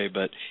some way,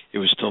 but it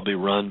would still be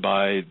run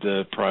by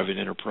the private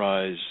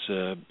enterprise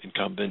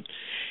incumbent.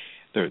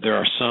 There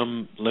are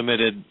some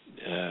limited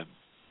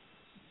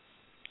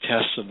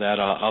tests of that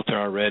out there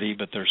already,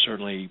 but there's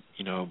certainly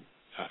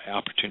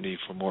opportunity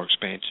for more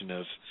expansion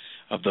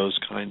of those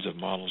kinds of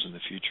models in the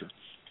future.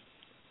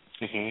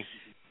 Mm-hmm.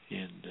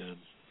 And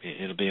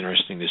it'll be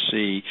interesting to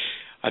see.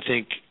 I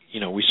think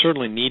we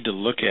certainly need to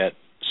look at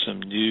some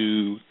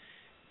new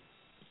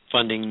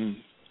funding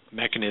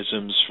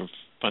mechanisms for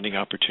funding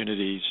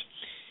opportunities.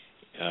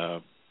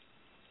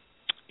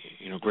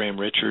 Graham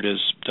Richard has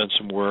done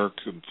some work,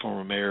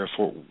 former mayor of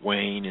Fort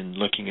Wayne, in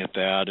looking at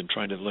that and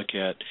trying to look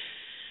at,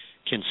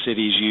 can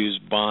cities use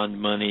bond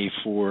money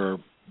for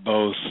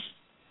both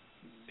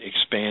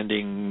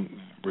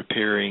expanding,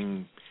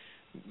 repairing,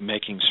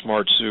 making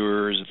smart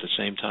sewers, at the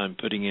same time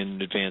putting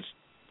in advanced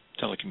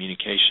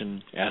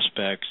telecommunication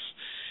aspects,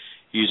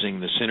 using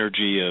the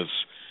synergy of,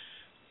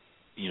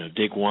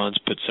 dig once,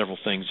 put several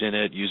things in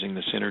it, using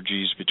the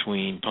synergies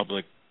between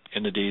public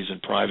entities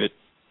and private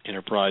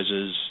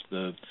enterprises,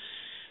 the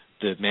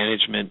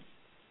management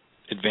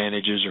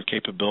advantages or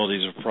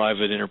capabilities of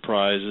private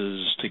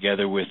enterprises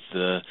together with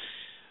the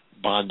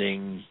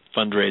bonding,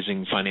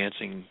 fundraising,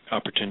 financing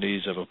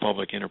opportunities of a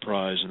public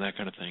enterprise and that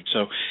kind of thing.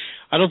 So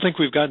I don't think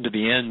we've gotten to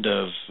the end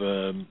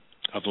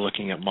of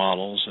looking at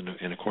models,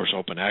 and of course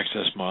open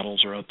access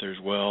models are out there as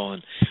well,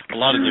 and a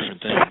lot of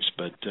different things.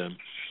 But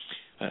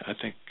I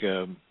think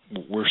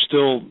we're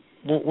still,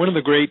 one of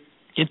the great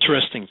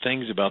interesting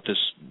things about this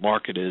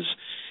market is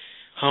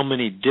how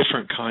many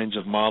different kinds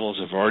of models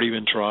have already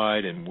been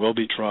tried and will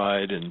be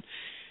tried, and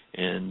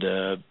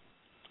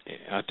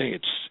I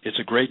think it's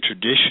a great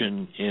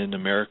tradition in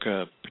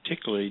America,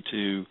 particularly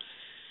to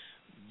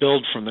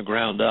build from the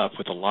ground up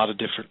with a lot of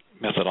different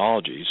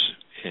methodologies.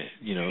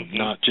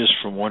 Not just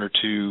from one or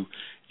two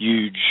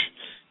huge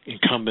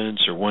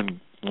incumbents or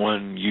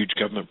one huge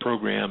government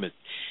program.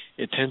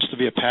 It tends to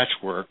be a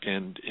patchwork,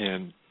 and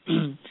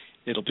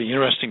it'll be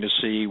interesting to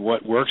see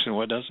what works and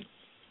what doesn't.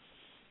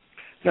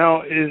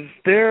 Now, is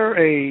there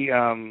a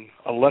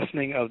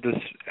lessening of this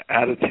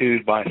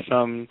attitude by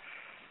some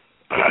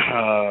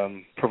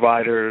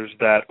providers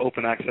that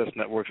open access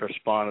networks are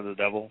spawn of the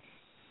devil?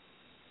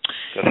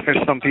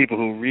 There's some people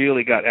who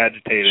really got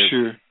agitated,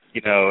 sure,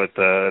 at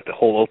the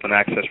whole open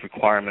access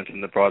requirements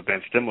in the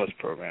broadband stimulus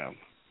program.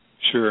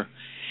 Sure.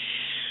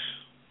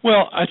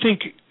 Well, I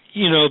think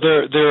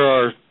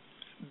there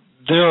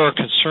are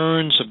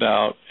concerns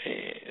about,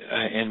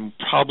 and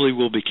probably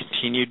will be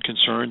continued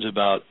concerns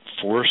about,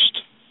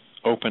 forced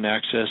open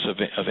access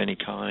of any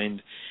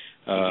kind.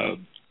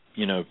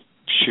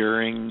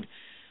 Sharing,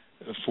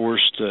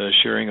 forced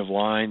sharing of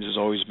lines has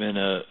always been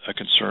a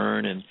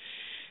concern,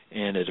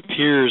 and it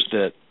appears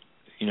that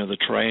the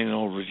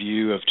triennial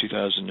review of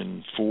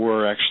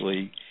 2004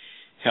 actually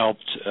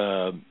helped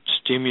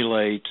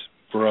stimulate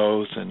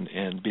growth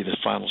and be the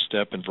final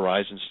step in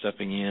Verizon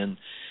stepping in.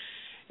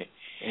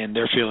 And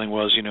their feeling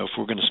was, if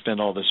we're going to spend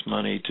all this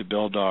money to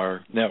build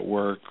our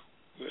network,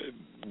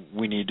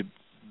 we need to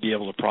be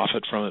able to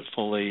profit from it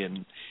fully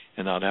and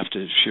not have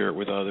to share it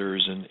with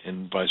others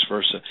and vice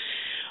versa.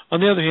 On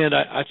the other hand,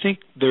 I think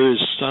there is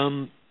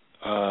some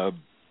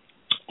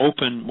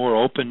more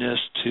openness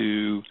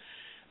to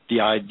the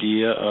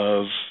idea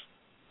of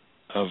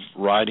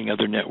riding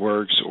other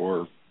networks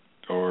or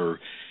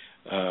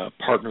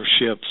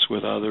partnerships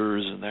with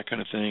others and that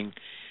kind of thing.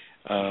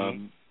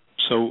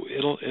 So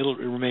it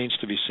remains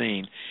to be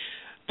seen.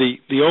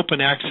 The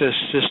open access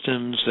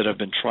systems that have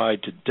been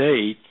tried to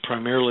date,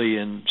 primarily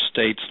in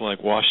states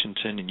like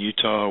Washington and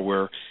Utah,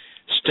 where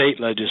state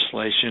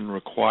legislation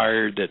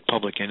required that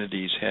public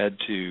entities had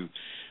to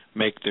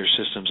make their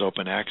systems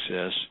open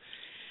access,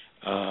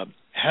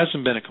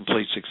 hasn't been a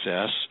complete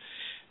success.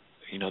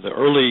 The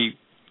early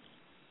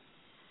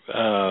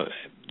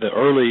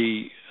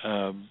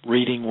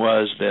reading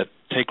was that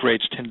take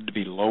rates tended to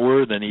be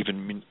lower than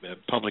even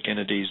public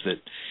entities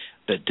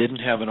that didn't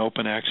have an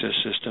open access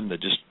system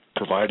that just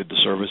provided the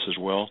service as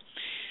well.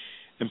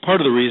 And part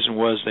of the reason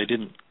was they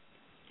didn't,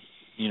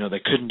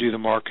 they couldn't do the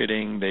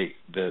marketing.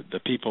 The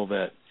people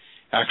that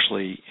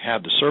actually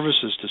had the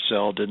services to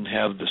sell didn't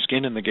have the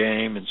skin in the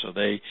game, and so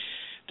they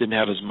didn't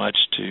have as much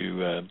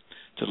to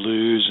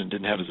lose and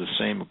didn't have the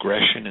same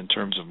aggression in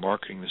terms of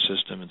marketing the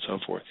system and so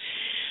forth.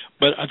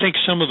 But I think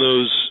some of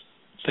those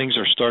things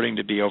are starting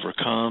to be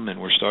overcome,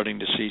 and we're starting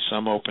to see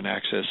some open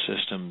access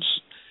systems,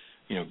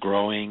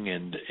 growing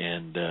and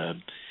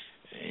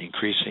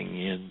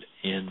increasing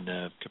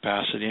in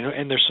capacity.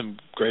 And there's some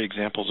great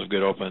examples of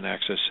good open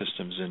access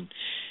systems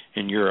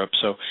in Europe.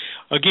 So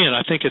again,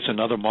 I think it's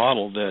another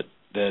model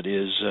that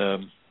is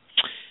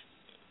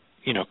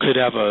could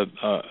have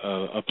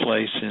a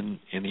place in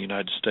the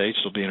United States.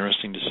 It'll be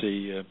interesting to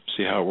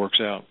see how it works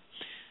out.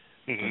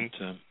 Mm-hmm.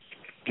 But,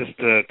 just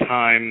the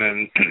time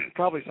and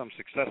probably some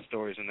success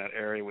stories in that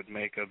area would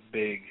make a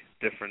big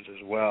difference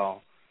as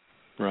well.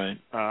 Right.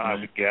 I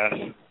would guess,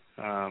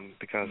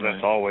 because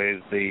that's always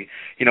the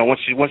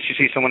once you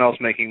see someone else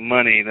making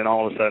money, then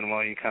all of a sudden,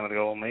 you kind of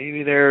go, well,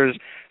 maybe there's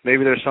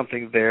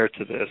something there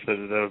to this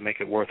that would make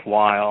it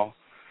worthwhile.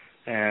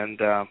 And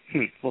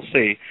we'll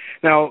see.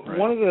 Now,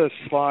 one of the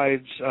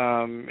slides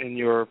in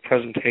your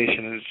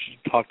presentation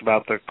talked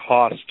about the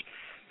cost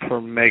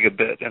per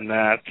megabit, and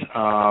that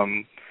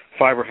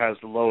fiber has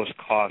the lowest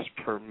cost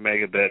per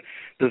megabit.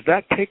 Does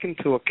that take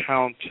into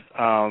account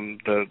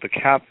the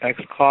CapEx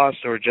cost,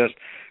 or just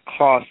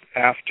cost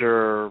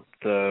after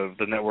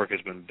the network has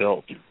been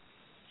built?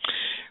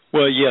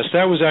 Well, yes,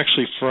 that was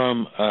actually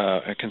from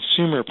a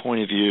consumer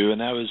point of view,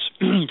 and that was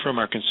from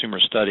our consumer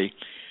study,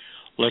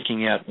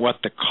 looking at what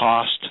the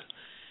cost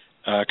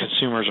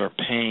consumers are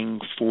paying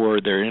for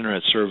their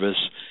internet service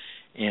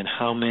and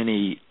how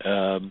many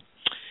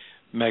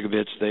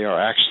megabits they are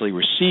actually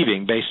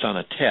receiving based on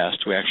a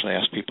test. We actually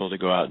asked people to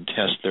go out and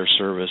test their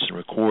service and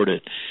record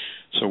it.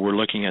 So we're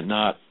looking at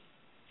not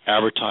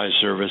advertised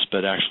service,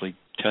 but actually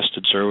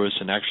tested service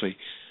and actually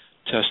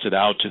tested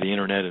out to the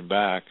internet and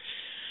back.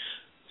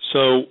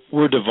 So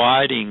we're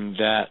dividing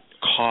that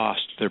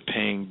cost they're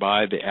paying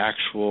by the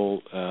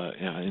actual,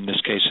 in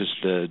this case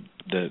it's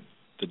the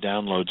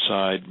download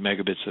side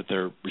megabits that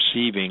they're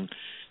receiving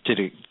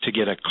to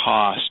get a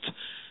cost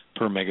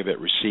per megabit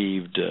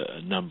received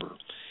number.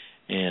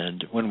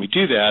 And when we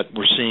do that,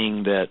 we're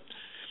seeing that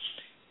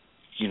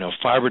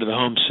fiber to the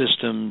home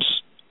systems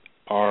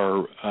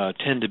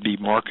tend to be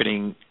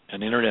marketing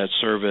an internet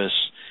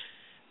service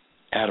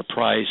at a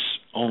price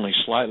only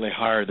slightly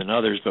higher than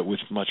others, but with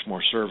much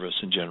more service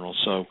in general.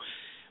 So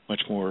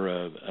much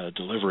more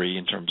delivery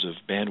in terms of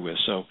bandwidth.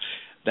 So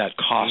that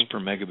cost per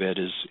megabit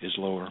is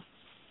lower.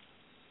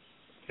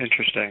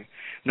 Interesting.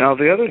 Now,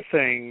 the other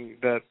thing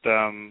that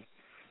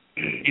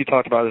you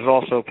talked about is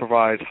also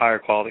provides higher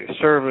quality of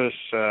service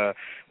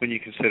when you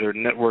consider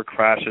network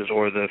crashes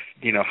or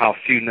how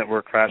few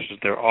network crashes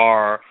there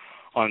are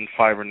on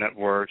fiber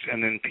networks,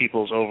 and then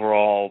people's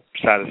overall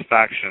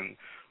satisfaction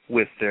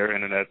with their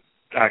internet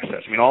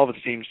access. I mean, all of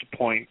it seems to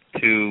point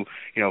to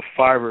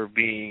fiber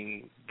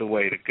being the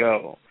way to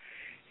go.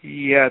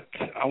 Yet,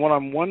 what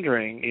I'm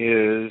wondering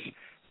is,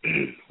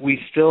 we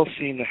still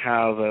seem to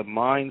have a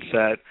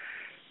mindset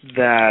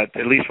that,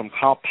 at least from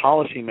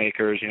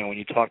policymakers, when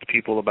you talk to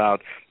people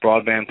about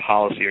broadband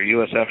policy or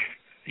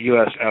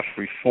USF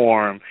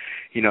reform,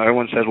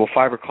 everyone says, well,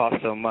 fiber costs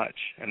so much,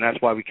 and that's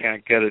why we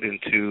can't get it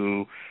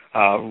into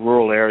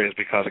rural areas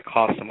because it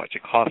costs so much.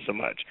 It costs so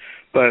much.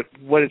 But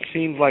what it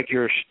seems like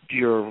you're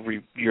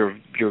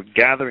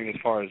gathering as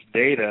far as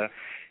data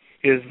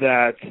is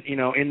that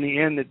in the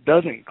end it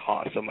doesn't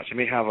cost so much. It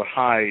may have a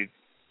high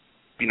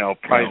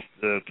price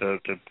to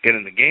get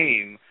in the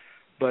game,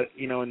 but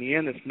in the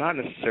end it's not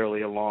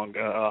necessarily a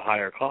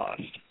higher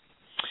cost.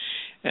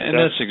 And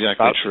that's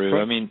exactly true.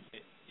 I mean,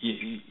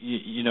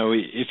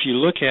 if you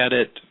look at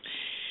it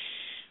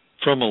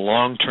from a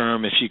long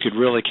term, if you could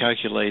really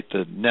calculate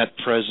the net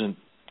present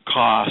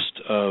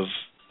cost of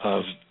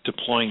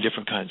deploying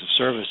different kinds of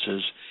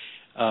services,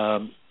 a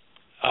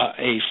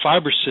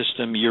fiber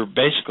system, you're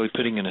basically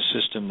putting in a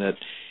system that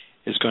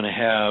is going to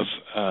have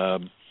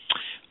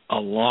a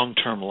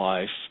long-term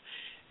life,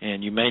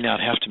 and you may not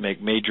have to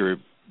make major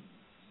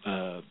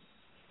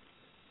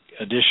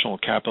additional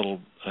capital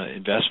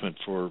investment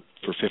for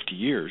 50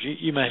 years.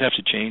 You might have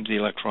to change the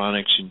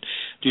electronics and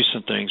do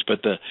some things,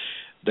 but the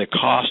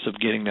cost of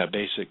getting that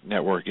basic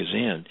network is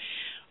in.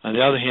 On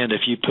the other hand,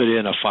 if you put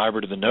in a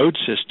fiber to the node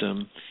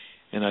system,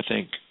 and I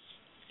think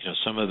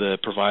some of the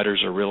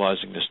providers are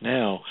realizing this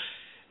now,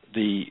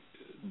 the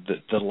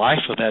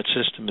life of that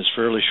system is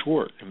fairly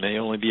short. It may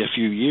only be a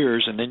few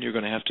years, and then you're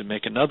going to have to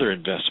make another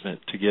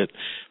investment to get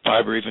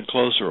fiber even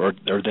closer, or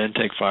then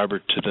take fiber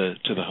to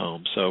the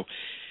home. So,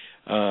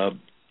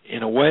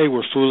 in a way,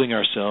 we're fooling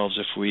ourselves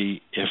if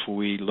we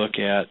look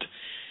at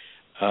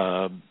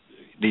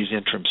these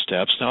interim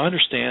steps. Now, I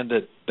understand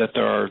that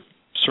there are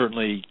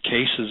certainly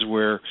cases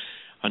where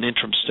an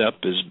interim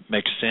step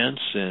makes sense,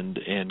 and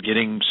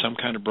getting some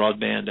kind of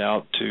broadband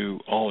out to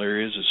all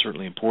areas is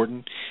certainly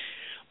important.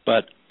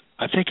 But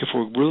I think if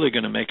we're really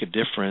going to make a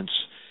difference,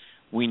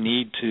 we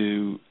need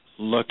to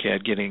look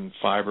at getting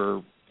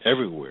fiber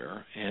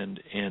everywhere.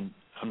 And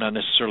I'm not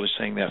necessarily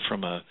saying that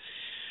from a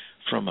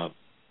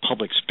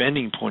public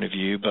spending point of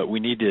view, but we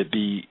need to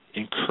be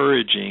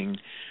encouraging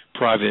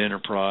private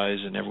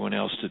enterprise and everyone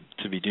else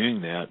to be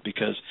doing that,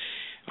 because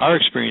our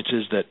experience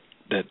is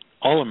that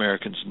all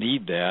Americans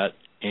need that,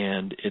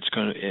 and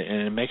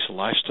it makes a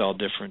lifestyle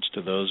difference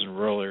to those in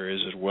rural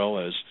areas as well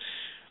as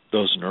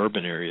those in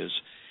urban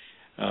areas.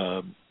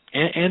 And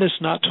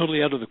it's not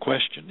totally out of the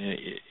question.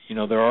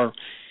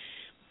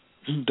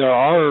 There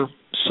are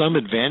some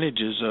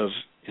advantages of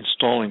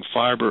installing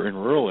fiber in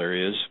rural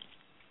areas.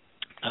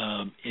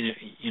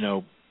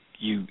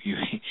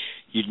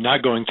 You're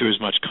not going through as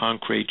much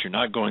concrete. You're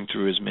not going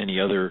through as many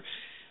other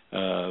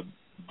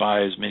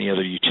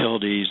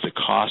utilities. The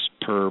cost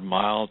per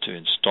mile to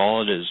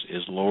install it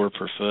is lower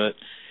per foot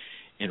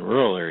in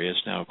rural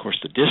areas. Now, of course,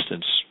 the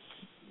distance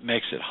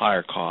makes it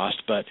higher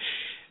cost, but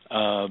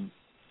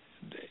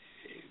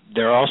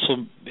there are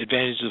also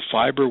advantages of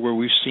fiber where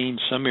we've seen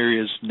some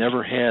areas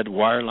never had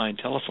wireline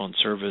telephone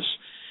service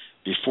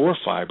before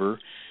fiber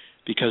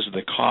because of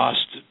the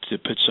cost to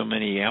put so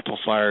many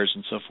amplifiers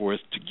and so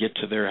forth to get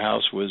to their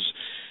house was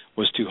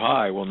too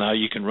high. Well, now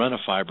you can run a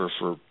fiber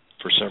for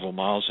several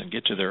miles and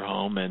get to their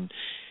home and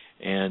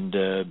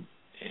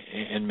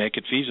make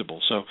it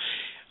feasible. So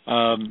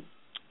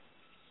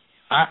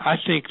I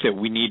think that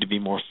we need to be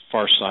more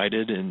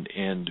farsighted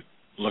and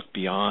look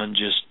beyond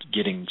just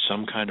getting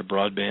some kind of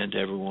broadband to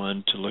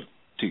everyone, to look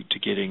to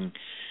getting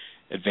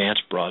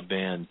advanced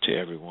broadband to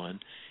everyone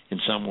in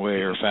some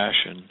way or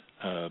fashion.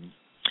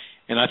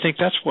 And I think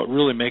that's what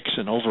really makes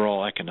an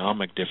overall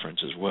economic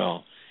difference as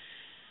well.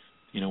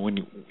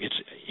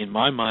 It's in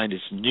my mind,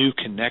 it's new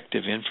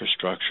connective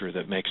infrastructure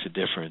that makes a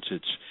difference.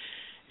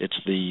 It's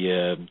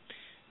the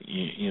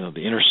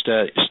the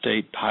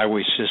interstate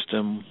highway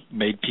system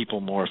made people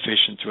more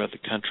efficient throughout the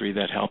country.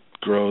 That helped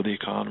grow the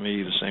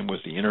economy. The same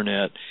with the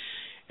internet,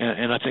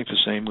 and I think the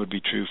same would be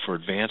true for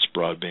advanced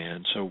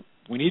broadband. So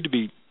we need to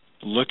be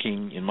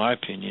looking, in my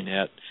opinion,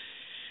 at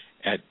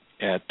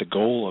the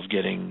goal of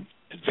getting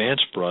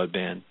advanced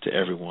broadband to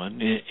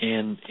everyone,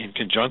 and in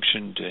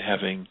conjunction to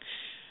having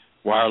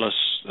wireless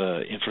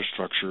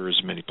infrastructure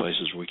as many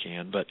places as we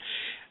can. But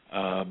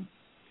I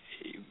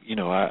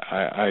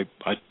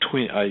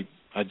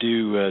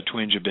do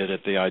twinge a bit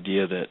at the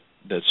idea that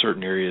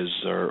certain areas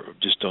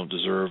just don't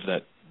deserve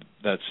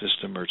that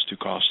system, or it's too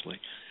costly.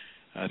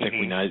 I think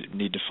we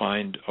need to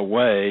find a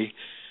way,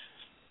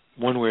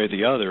 one way or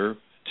the other,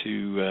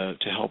 to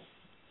help.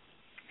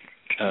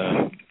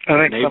 I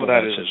think some of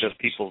that is just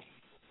people.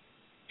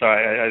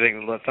 Sorry, I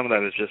think some of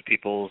that is just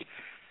people's.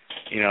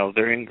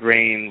 They're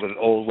ingrained with an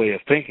old way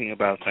of thinking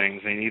about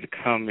things. They need to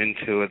come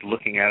into it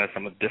looking at it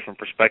from a different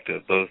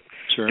perspective, both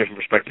different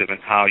perspective in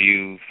how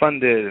you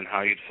fund it and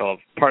how you develop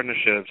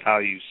partnerships, how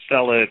you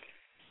sell it,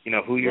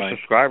 who your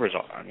subscribers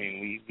are. I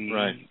mean,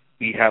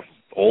 we have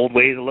old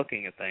ways of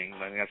looking at things.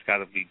 I think that's got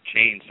to be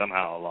changed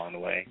somehow along the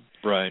way.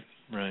 Right.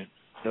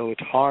 So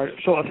it's hard.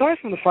 So aside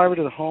from the Fiber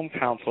to the Home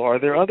Council, are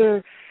there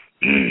other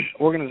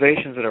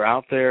organizations that are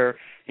out there,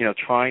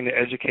 trying to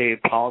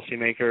educate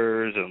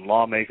policymakers and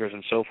lawmakers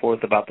and so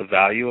forth about the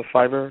value of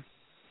fiber?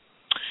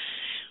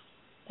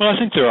 Well, I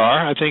think there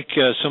are. I think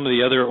some of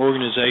the other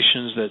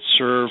organizations that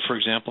serve, for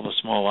example, the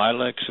small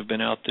ILECs have been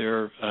out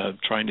there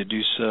trying to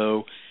do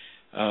so,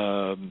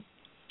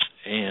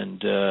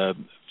 and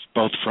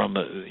both from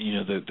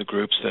the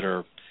groups that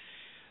are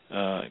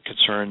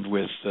concerned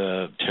with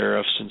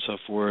tariffs and so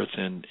forth,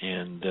 and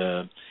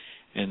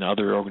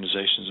other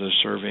organizations that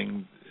are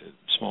serving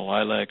small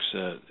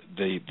ILECs,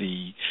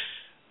 the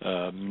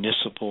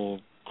municipal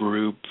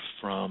group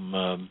from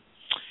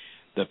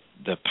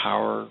the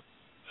power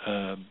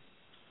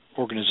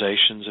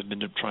organizations have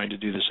been trying to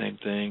do the same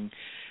thing.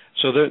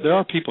 So there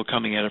are people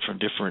coming at it from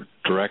different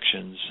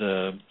directions.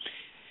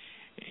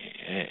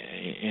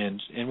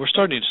 and we're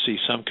starting to see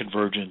some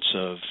convergence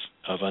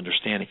of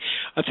understanding.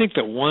 I think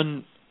that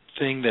one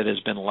thing that has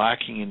been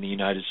lacking in the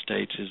United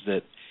States is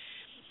that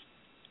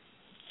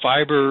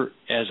fiber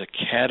as a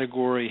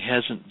category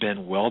hasn't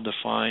been well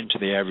defined to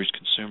the average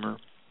consumer.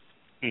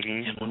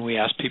 Mm-hmm. And when we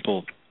ask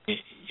people,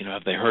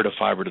 have they heard of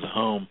fiber to the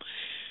home,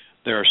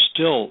 there are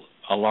still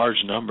a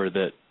large number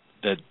that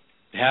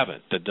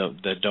haven't,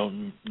 that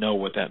don't know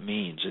what that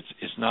means.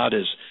 It's not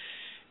as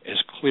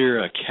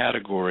clear a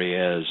category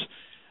as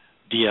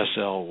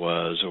DSL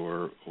was,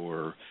 or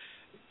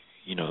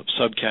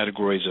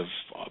subcategories of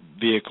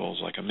vehicles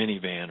like a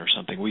minivan or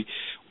something.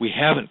 We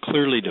haven't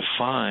clearly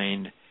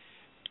defined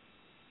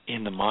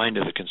in the mind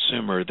of the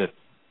consumer that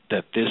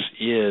this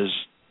is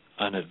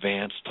an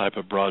advanced type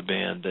of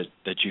broadband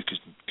that you could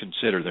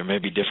consider. There may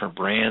be different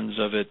brands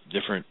of it,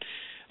 different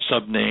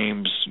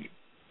subnames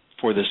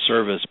for this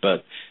service,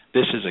 but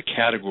this is a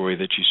category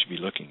that you should be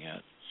looking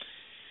at.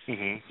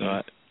 Mm-hmm.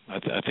 So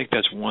I think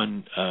that's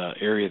one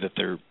area that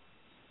there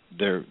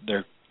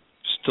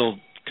still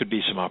could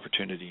be some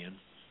opportunity in.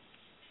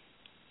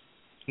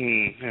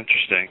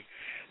 Interesting.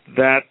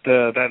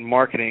 That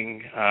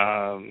marketing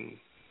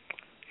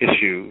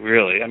issue,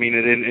 really. I mean,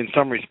 in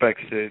some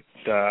respects,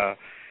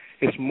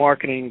 it's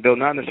marketing, though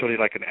not necessarily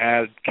like an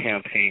ad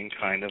campaign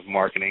kind of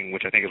marketing,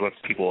 which I think is what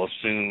people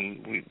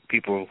assume.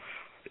 People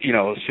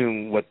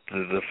assume what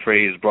the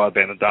phrase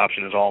broadband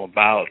adoption is all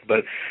about.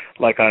 But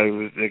like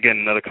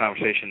another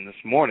conversation this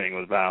morning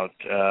was about,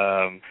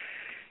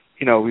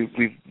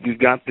 we've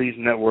got these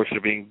networks that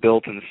are being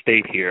built in the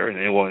state here, and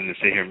in the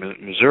state here in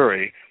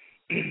Missouri,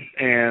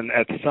 and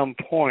at some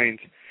point,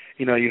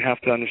 you have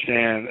to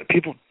understand,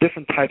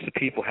 different types of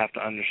people have to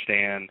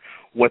understand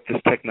what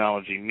this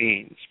technology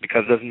means,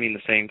 because it doesn't mean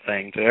the same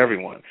thing to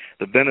everyone.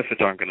 The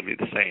benefits aren't going to be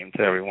the same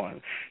to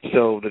everyone.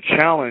 So the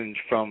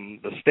challenge from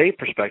the state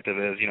perspective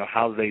is,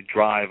 how they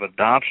drive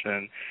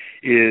adoption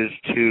is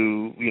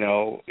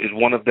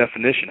one of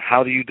definition.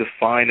 How do you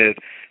define it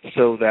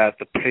so that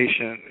the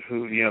patient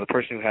the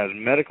person who has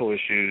medical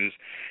issues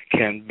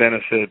can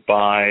benefit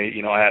by,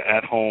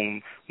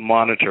 at-home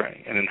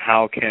monitoring? And then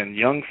how can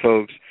young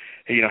folks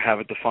have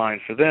it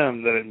defined for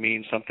them that it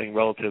means something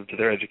relative to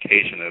their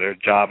education or their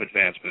job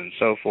advancement and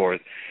so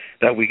forth,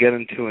 that we get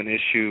into an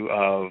issue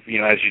of,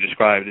 as you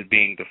described, it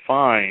being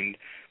defined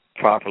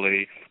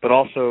properly, but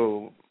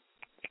also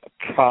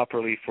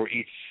properly for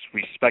each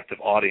respective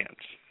audience.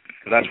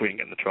 Because that's where you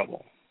can get into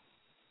trouble.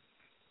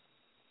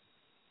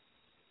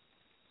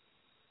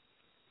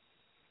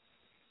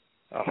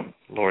 Oh,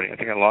 Lordy, I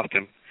think I lost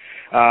him.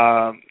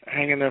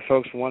 Hang in there,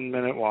 folks, 1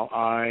 minute while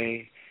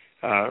I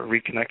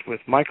reconnect with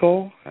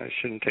Michael. I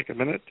shouldn't take a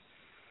minute.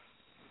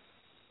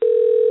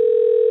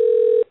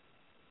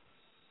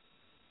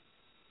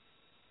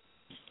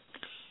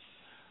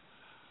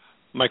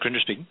 Mike Rinder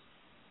speaking.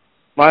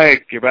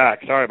 Mike, you're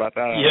back. Sorry about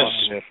that. Yes. I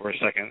lost you there for a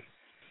second.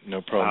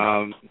 No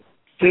problem.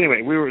 So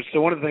anyway,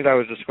 one of the things I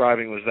was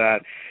describing was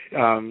that,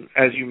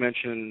 as you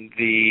mentioned,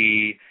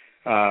 the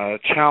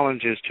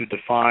challenge is to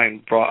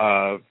define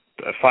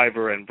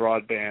fiber and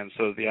broadband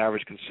so the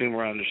average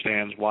consumer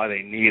understands why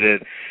they need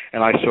it.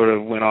 And I sort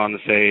of went on to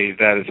say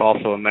that it's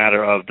also a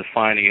matter of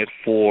defining it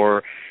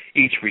for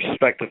each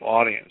respective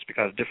audience,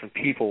 because different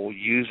people will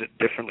use it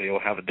differently or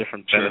have a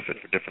different benefit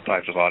for different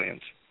types of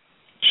audience.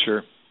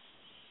 Sure.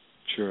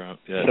 Yeah,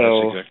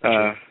 so, that's exactly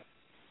true.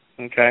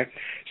 Okay.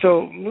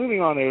 So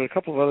moving on, there are a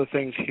couple of other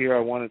things here I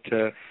wanted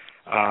to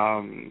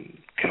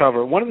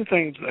cover. One of the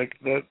things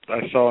that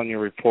I saw in your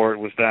report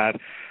was that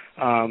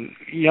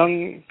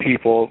young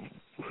people,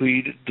 who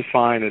you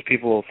define as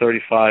people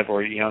 35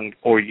 or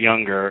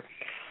younger,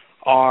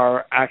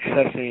 are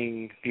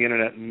accessing the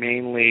internet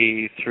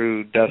mainly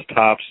through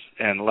desktops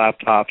and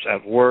laptops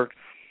at work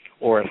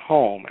or at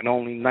home, and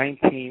only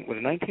 19 or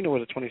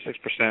was it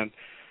 26%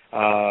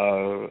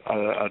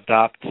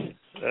 adopt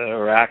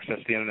or access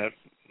the internet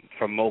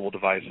from mobile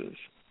devices.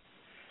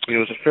 It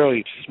was a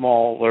fairly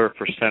smaller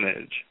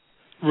percentage.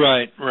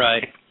 Right.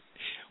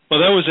 Well,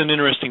 that was an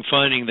interesting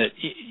finding that,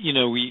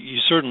 you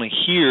certainly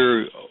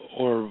hear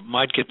or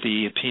might get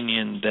the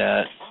opinion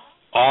that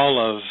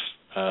all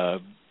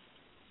of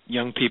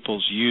young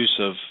people's use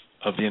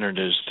of the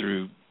internet is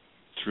through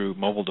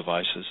mobile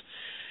devices.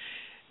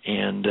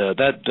 And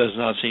that does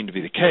not seem to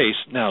be the case.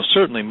 Now,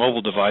 certainly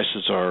mobile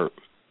devices are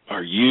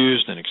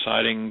used and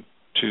exciting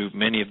to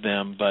many of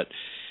them, but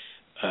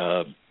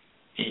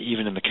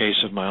even in the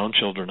case of my own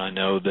children, I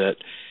know that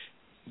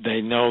they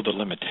know the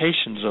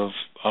limitations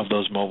of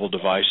those mobile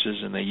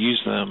devices, and they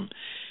use them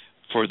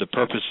for the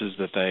purposes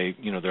that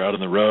they're out on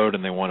the road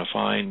and they want to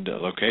find a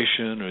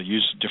location or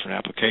use different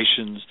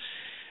applications,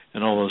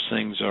 and all those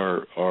things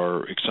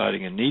are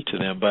exciting and neat to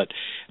them. But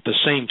at the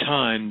same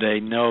time, they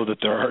know that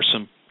there are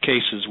some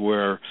cases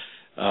where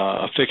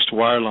a fixed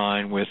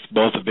wireline with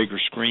both a bigger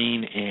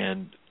screen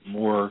and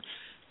more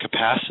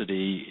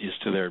capacity is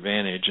to their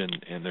advantage,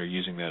 and they're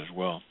using that as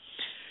well.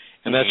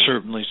 And that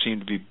certainly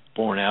seemed to be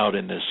borne out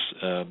in this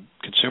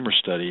consumer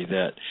study,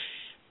 that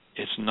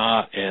it's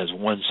not as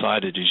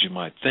one-sided as you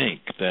might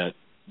think, that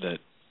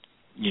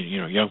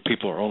young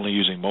people are only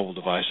using mobile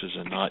devices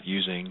and not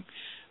using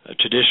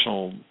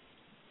traditional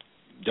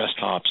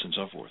desktops and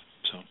so forth.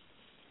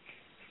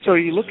 So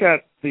you look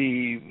at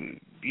the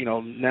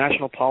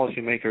national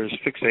policymakers'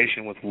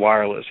 fixation with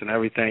wireless, and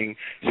everything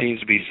seems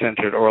to be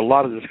centered, or a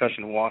lot of the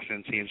discussion in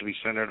Washington seems to be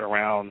centered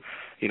around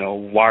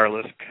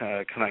wireless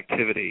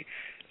connectivity.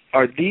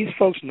 Are these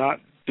folks not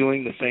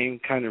doing the same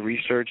kind of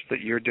research that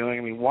you're doing?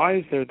 I mean, why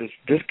is there this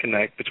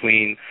disconnect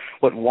between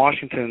what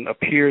Washington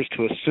appears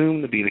to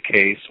assume to be the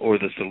case or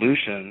the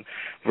solution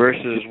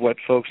versus what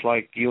folks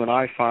like you and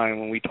I find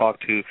when we talk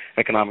to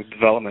economic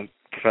development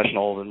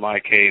professionals in my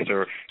case,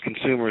 or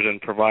consumers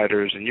and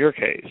providers in your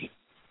case?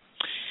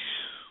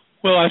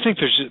 Well, I think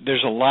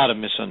there's a lot of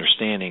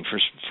misunderstanding.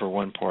 For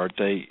one part,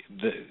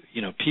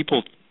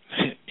 people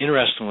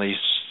interestingly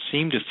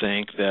seem to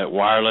think that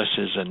wireless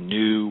is a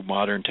new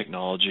modern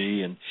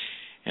technology,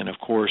 and of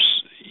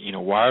course,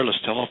 wireless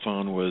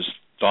telephone was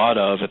thought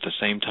of at the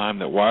same time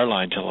that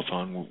wireline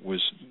telephone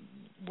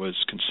was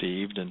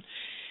conceived,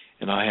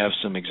 and I have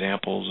some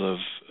examples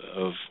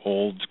of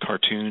old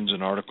cartoons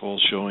and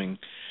articles showing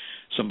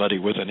somebody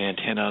with an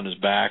antenna on his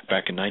back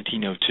in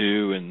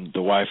 1902, and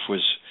the wife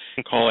was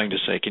calling to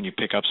say, "Can you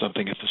pick up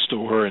something at the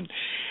store?" And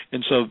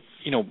so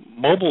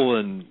mobile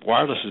and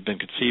wireless has been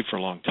conceived for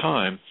a long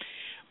time,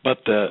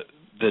 but the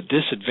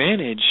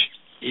disadvantage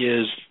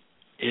is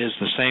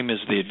the same as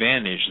the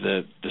advantage.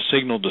 The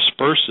signal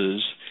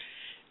disperses,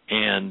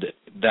 and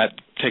that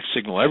takes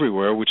signal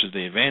everywhere, which is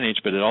the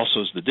advantage, but it also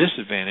is the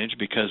disadvantage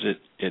because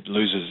it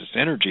loses its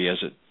energy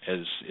as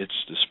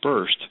it's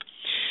dispersed.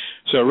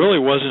 So it really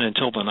wasn't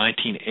until the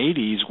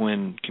 1980s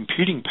when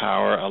computing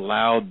power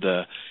allowed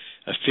the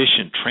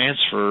efficient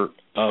transfer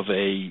of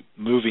a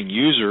moving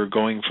user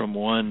going from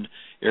one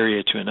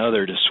area to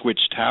another to switch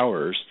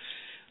towers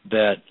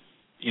that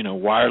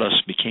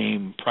wireless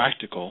became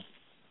practical,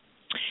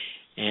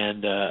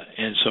 and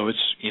so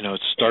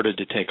it's started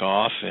to take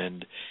off,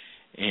 and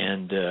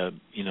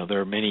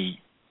there are many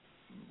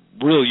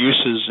real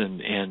uses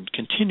and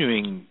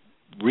continuing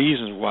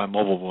reasons why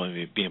mobile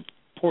will be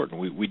important.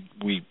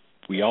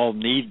 We all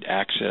need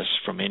access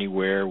from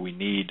anywhere. We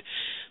need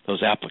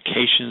those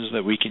applications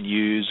that we can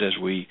use as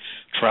we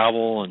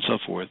travel and so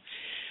forth.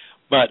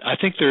 But I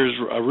think there's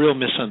a real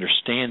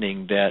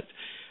misunderstanding that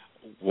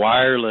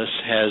wireless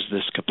has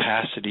this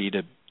capacity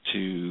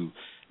to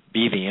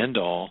be the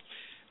end-all.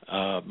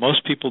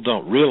 Most people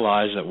don't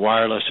realize that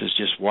wireless is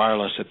just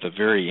wireless at the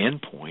very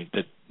end point,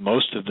 that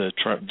most of the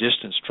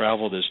distance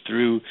traveled is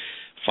through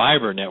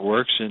fiber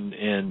networks and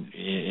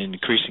in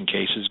increasing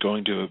cases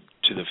going to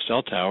the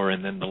cell tower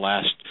and then the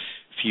last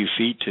few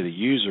feet to the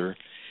user.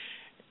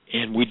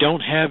 And we don't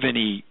have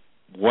any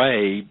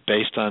way,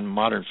 based on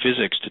modern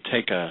physics, to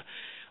take a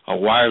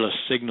wireless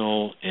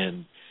signal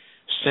and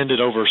send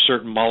it over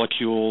certain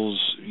molecules,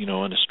 in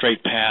a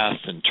straight path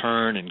and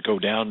turn and go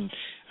down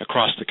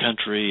across the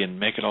country and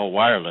make it all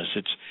wireless.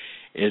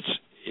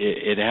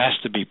 It has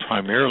to be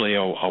primarily a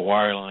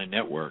wireline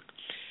network.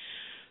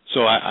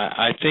 So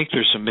I think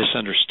there's some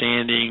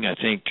misunderstanding. I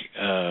think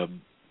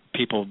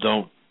people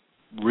don't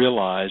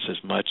realize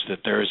as much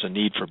that there is a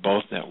need for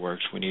both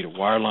networks. We need a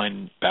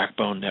wireline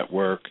backbone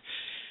network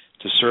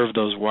to serve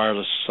those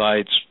wireless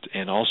sites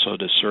and also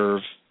to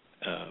serve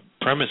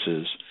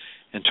premises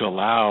and to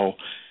allow,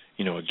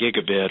 a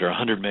gigabit or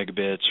 100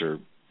 megabits or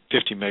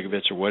 50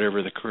 megabits or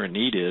whatever the current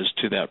need is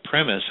to that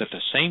premise. At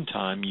the same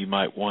time, you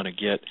might want to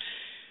get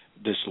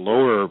this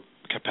lower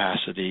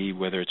capacity,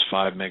 whether it's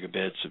 5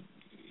 megabits,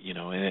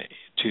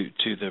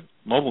 to the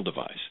mobile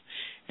device.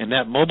 And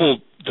that mobile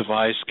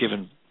device,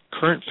 given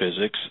current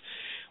physics,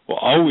 will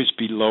always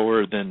be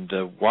lower than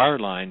the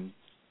wireline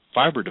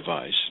fiber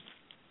device,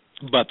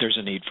 but there's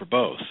a need for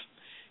both,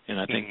 and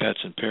I think that's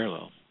in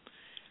parallel.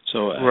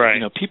 So,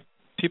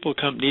 people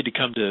need to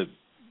come to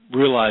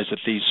realize that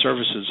these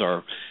services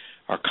are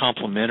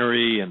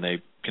complementary and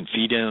they can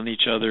feed in on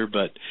each other,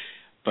 but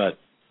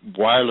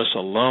wireless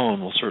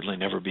alone will certainly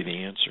never be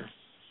the answer.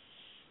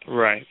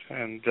 Right,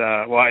 and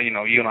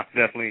you and I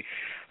definitely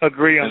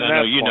agree on that. I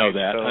know you point, know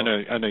that.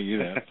 So. I know you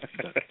that.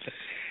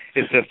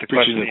 It's just a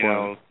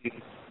question,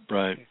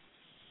 right,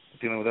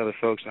 dealing with other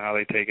folks and how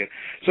they take it.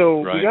 So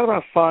we got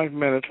about 5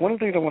 minutes. One of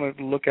the things I want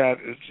to look at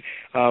is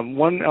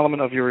one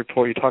element of your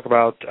report. You talk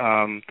about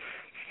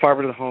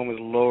fiber to the home is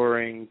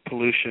lowering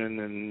pollution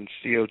and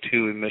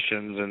CO2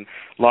 emissions, and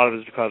a lot of it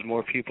is because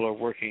more people are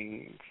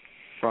working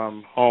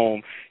from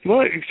home. You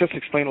want to just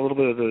explain a little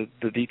bit of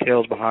the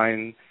details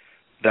behind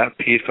that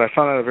piece? Because I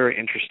found that a very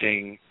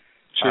interesting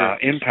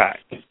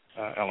impact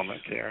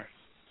element there.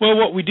 Well,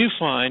 what we do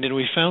find, and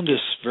we found this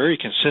very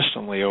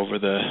consistently over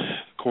the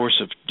course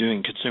of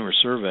doing consumer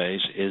surveys,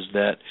 is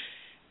that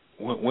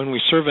when we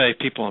survey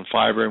people on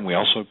fiber, and we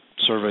also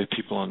survey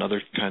people on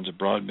other kinds of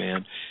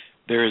broadband,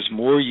 there is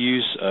more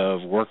use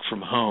of work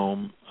from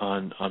home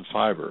on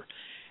fiber.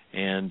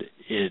 And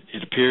it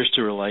appears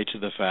to relate to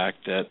the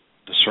fact that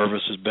the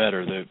service is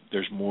better.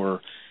 There's more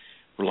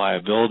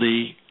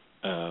reliability,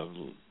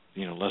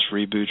 less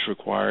reboots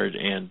required,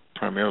 and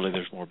primarily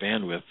there's more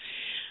bandwidth.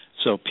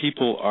 So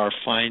people are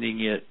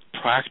finding it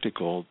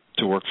practical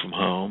to work from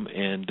home,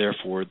 and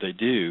therefore they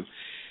do.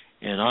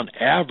 And on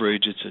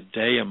average, it's a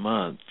day a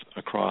month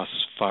across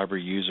fiber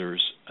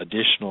users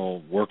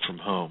additional work from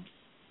home.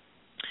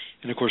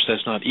 And of course,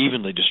 that's not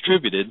evenly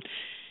distributed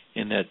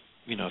in that,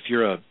 if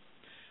you're a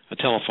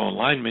telephone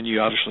lineman, you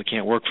obviously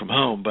can't work from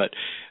home, but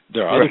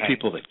there are other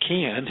people that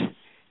can,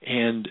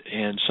 and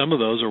some of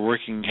those are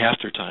working half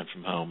their time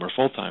from home or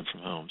full time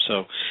from home.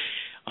 So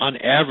on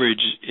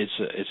average,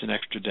 it's an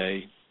extra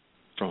day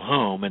from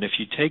home, and if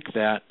you take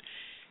that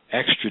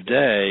extra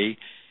day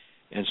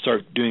and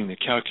start doing the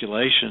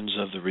calculations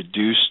of the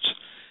reduced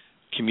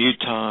commute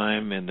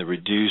time and the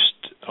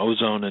reduced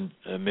ozone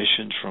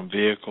emissions from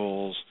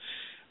vehicles,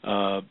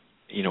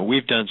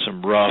 we've done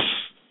some rough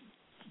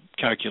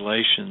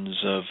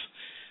calculations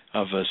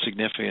of a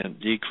significant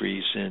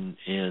decrease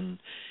in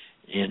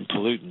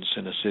pollutants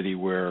in a city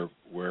where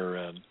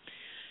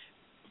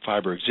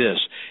fiber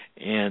exists.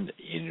 And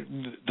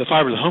the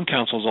Fiber to the Home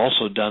Council has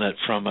also done it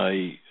from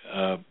a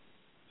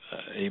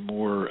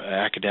more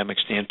academic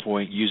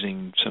standpoint,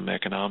 using some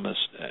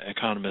economists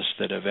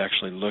that have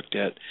actually looked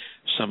at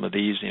some of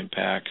these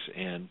impacts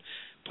and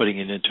putting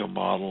it into a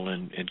model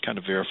and kind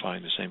of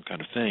verifying the same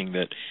kind of thing,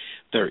 that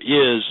there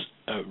is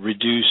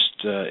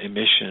reduced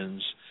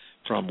emissions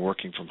from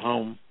working from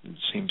home. It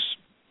seems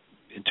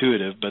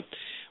intuitive,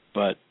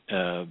 but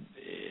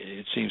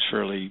it seems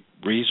fairly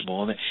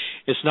reasonable. And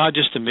it's not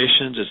just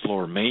emissions; it's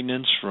lower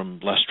maintenance from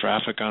less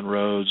traffic on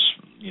roads,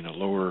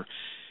 lower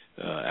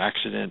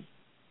accident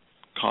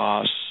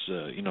costs,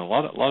 a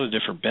lot of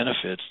different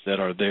benefits that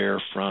are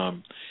there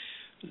from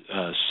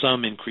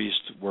some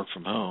increased work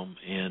from home,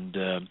 and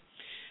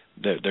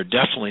there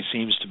definitely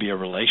seems to be a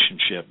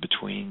relationship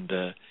between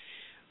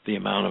the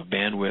amount of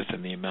bandwidth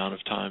and the amount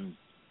of time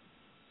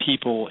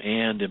people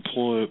and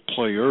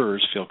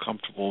employers feel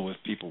comfortable with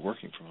people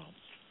working from home.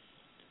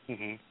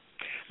 Mm-hmm.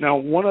 Now,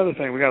 one other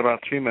thing, we got about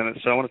 3 minutes,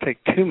 so I want to take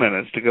 2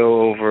 minutes to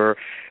go over,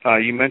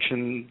 you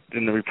mentioned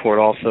in the report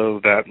also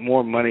that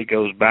more money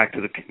goes back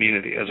to the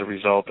community as a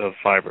result of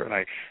fiber, and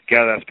I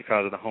gather that's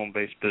because of the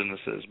home-based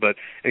businesses. But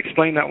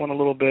explain that one a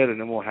little bit, and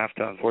then we'll have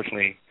to,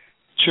 unfortunately,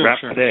 wrap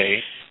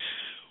today.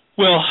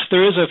 Well,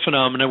 there is a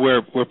phenomenon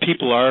where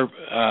people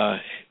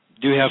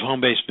do have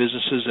home-based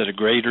businesses at a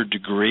greater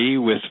degree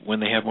when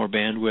they have more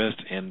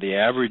bandwidth, and the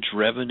average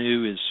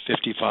revenue is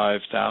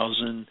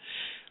 $55,000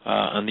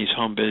 on these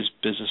home-based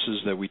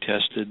businesses that we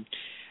tested,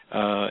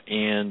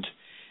 and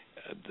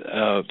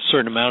a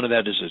certain amount of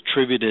that is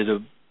attributed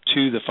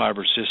to the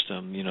fiber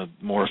system,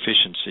 more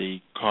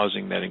efficiency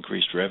causing that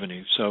increased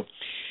revenue. So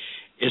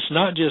it's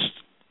not just,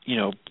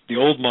 the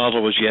old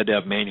model was you had to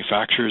have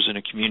manufacturers in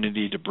a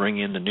community to bring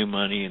in the new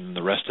money, and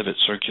the rest of it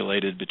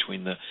circulated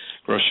between the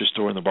grocery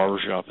store and the barber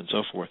shop and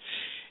so forth.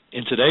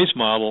 In today's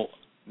model,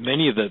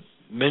 many of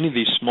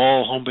these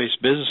small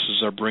home-based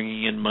businesses are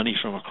bringing in money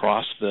from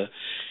across the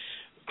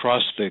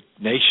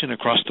nation,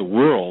 across the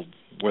world,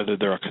 whether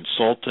they're a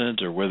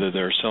consultant or whether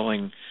they're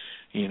selling,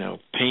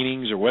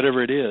 paintings or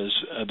whatever it is.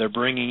 They're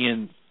bringing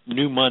in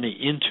new money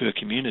into a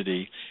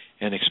community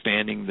and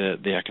expanding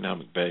the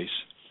economic base.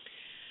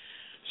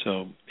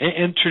 So,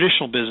 and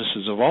traditional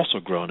businesses have also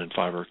grown in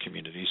fiber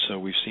communities, so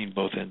we've seen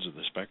both ends of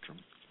the spectrum.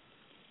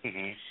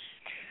 Mm-hmm.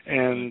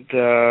 And,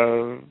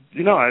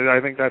 I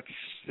think that's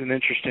an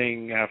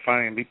interesting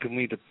finding. People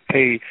need to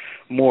pay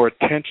more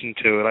attention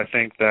to it. I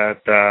think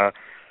that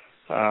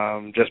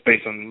just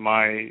based on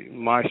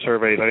my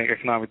surveys, I think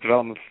economic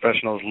development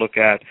professionals look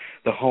at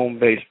the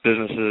home-based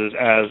businesses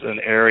as an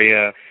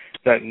area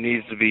that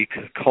needs to be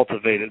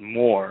cultivated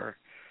more,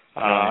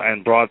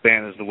 and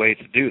broadband is the way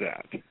to do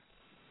that.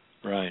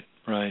 Right.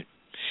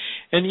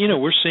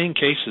 And, we're seeing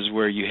cases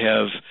where you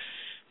have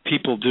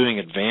people doing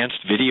advanced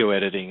video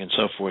editing and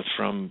so forth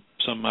from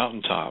some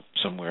mountaintop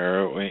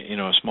somewhere,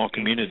 a small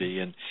community,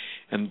 and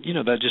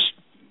that just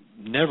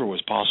never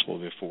was possible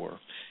before.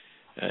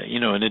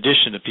 In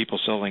addition to people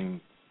selling,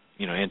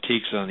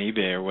 antiques on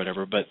eBay or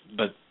whatever, but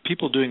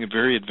people doing a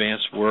very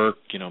advanced work,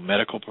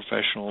 medical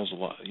professionals, a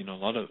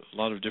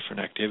lot of different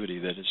activity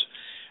that is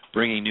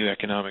bringing new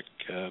economic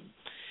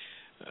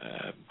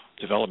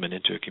development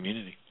into a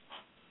community.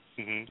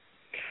 Mm-hmm.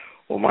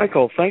 Well,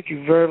 Michael, thank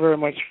you very, very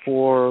much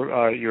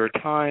for your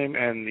time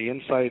and the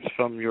insights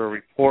from your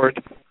report.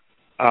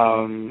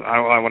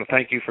 I want to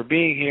thank you for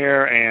being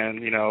here,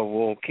 and,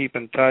 we'll keep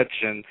in touch.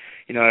 And,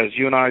 as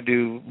you and I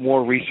do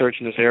more research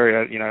in this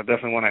area, I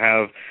definitely want to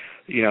have,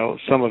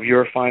 some of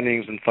your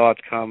findings and thoughts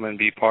come and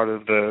be part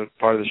of the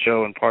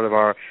show and part of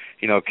our,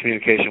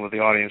 communication with the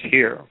audience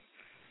here.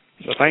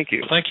 So thank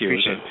you. Thank you.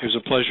 It was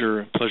a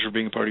pleasure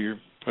being a part of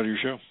your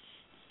show.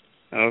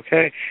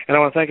 Okay, and I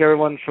want to thank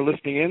everyone for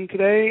listening in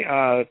today.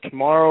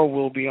 Tomorrow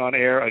we'll be on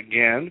air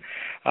again.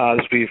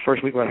 This will be the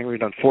first week where I think we've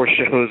done 4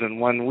 shows in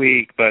 1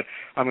 week, but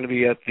I'm going to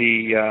be at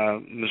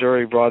the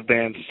Missouri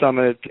Broadband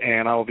Summit,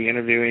 and I will be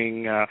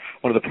interviewing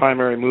one of the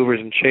primary movers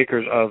and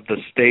shakers of the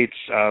state's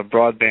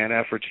broadband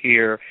efforts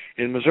here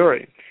in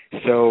Missouri.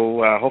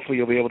 So hopefully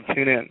you'll be able to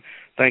tune in.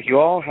 Thank you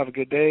all. Have a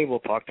good day. We'll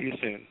talk to you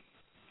soon.